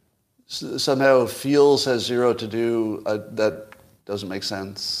 Somehow feels has zero to do. That doesn't make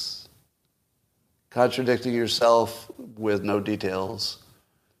sense. Contradicting yourself with no details.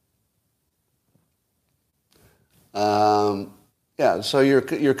 Yeah, so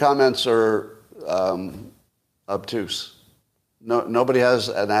your comments are obtuse. Nobody has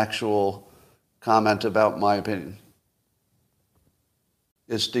an actual comment about my opinion.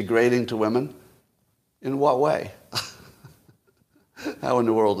 It's degrading to women? In what way? How in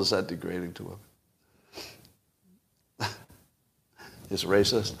the world is that degrading to women? It's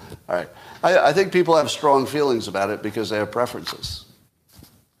racist? All right. I think people have strong feelings about it because they have preferences.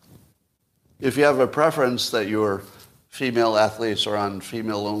 If you have a preference that your female athletes are on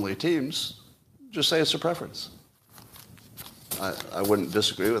female-only teams, just say it's a preference. I wouldn't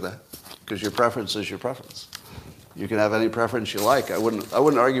disagree with that because your preference is your preference. You can have any preference you like. I wouldn't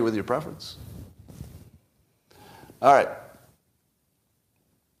argue with your preference. All right.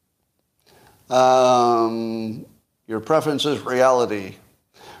 Your preference is reality.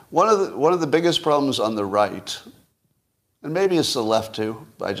 One of the biggest problems on the right, and maybe it's the left too,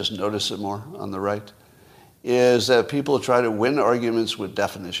 but I just notice it more on the right, is that people try to win arguments with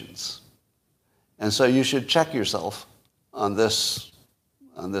definitions. And so you should check yourself on this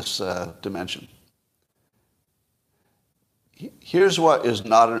dimension. Here's what is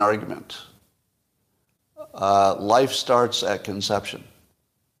not an argument. Life starts at conception.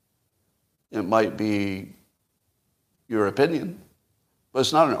 It might be your opinion, but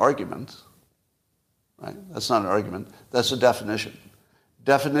it's not an argument, right? That's not an argument. That's a definition.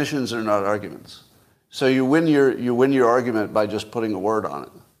 Definitions are not arguments. So you win your argument by just putting a word on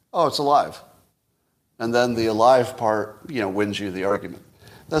it. Oh, it's alive. And then the alive part, wins you the argument.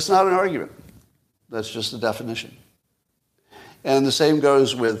 That's not an argument. That's just a definition. And the same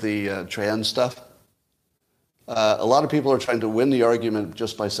goes with the trans stuff. A lot of people are trying to win the argument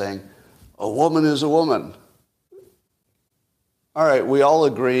just by saying, a woman is a woman. All right, we all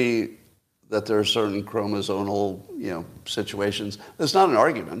agree that there are certain chromosomal, situations. It's not an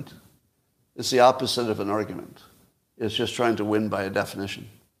argument. It's the opposite of an argument. It's just trying to win by a definition.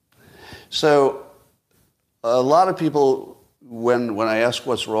 So a lot of people, when I ask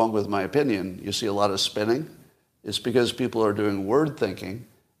what's wrong with my opinion, you see a lot of spinning. It's because people are doing word thinking.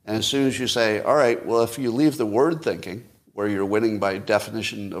 And as soon as you say, all right, well, if you leave the word thinking, where you're winning by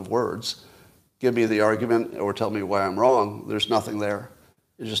definition of words, give me the argument or tell me why I'm wrong, there's nothing there.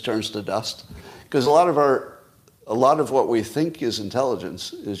 It just turns to dust. Because a lot of what we think is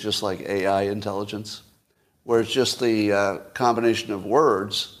intelligence is just like AI intelligence, where it's just the combination of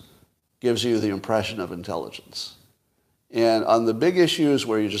words gives you the impression of intelligence. And on the big issues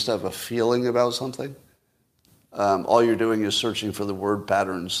where you just have a feeling about something, all you're doing is searching for the word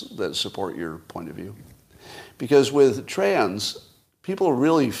patterns that support your point of view. Because with trans, people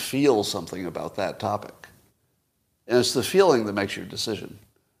really feel something about that topic. And it's the feeling that makes your decision.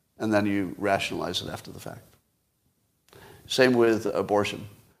 And then you rationalize it after the fact. Same with abortion.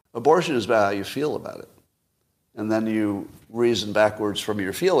 Abortion is about how you feel about it. And then you reason backwards from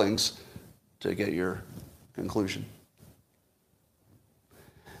your feelings to get your conclusion.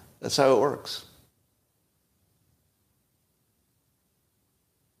 That's how it works.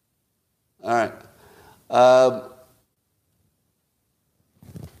 All right.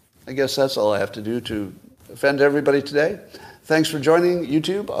 I guess that's all I have to do to offend everybody today. Thanks for joining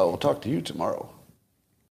YouTube. I will talk to you tomorrow.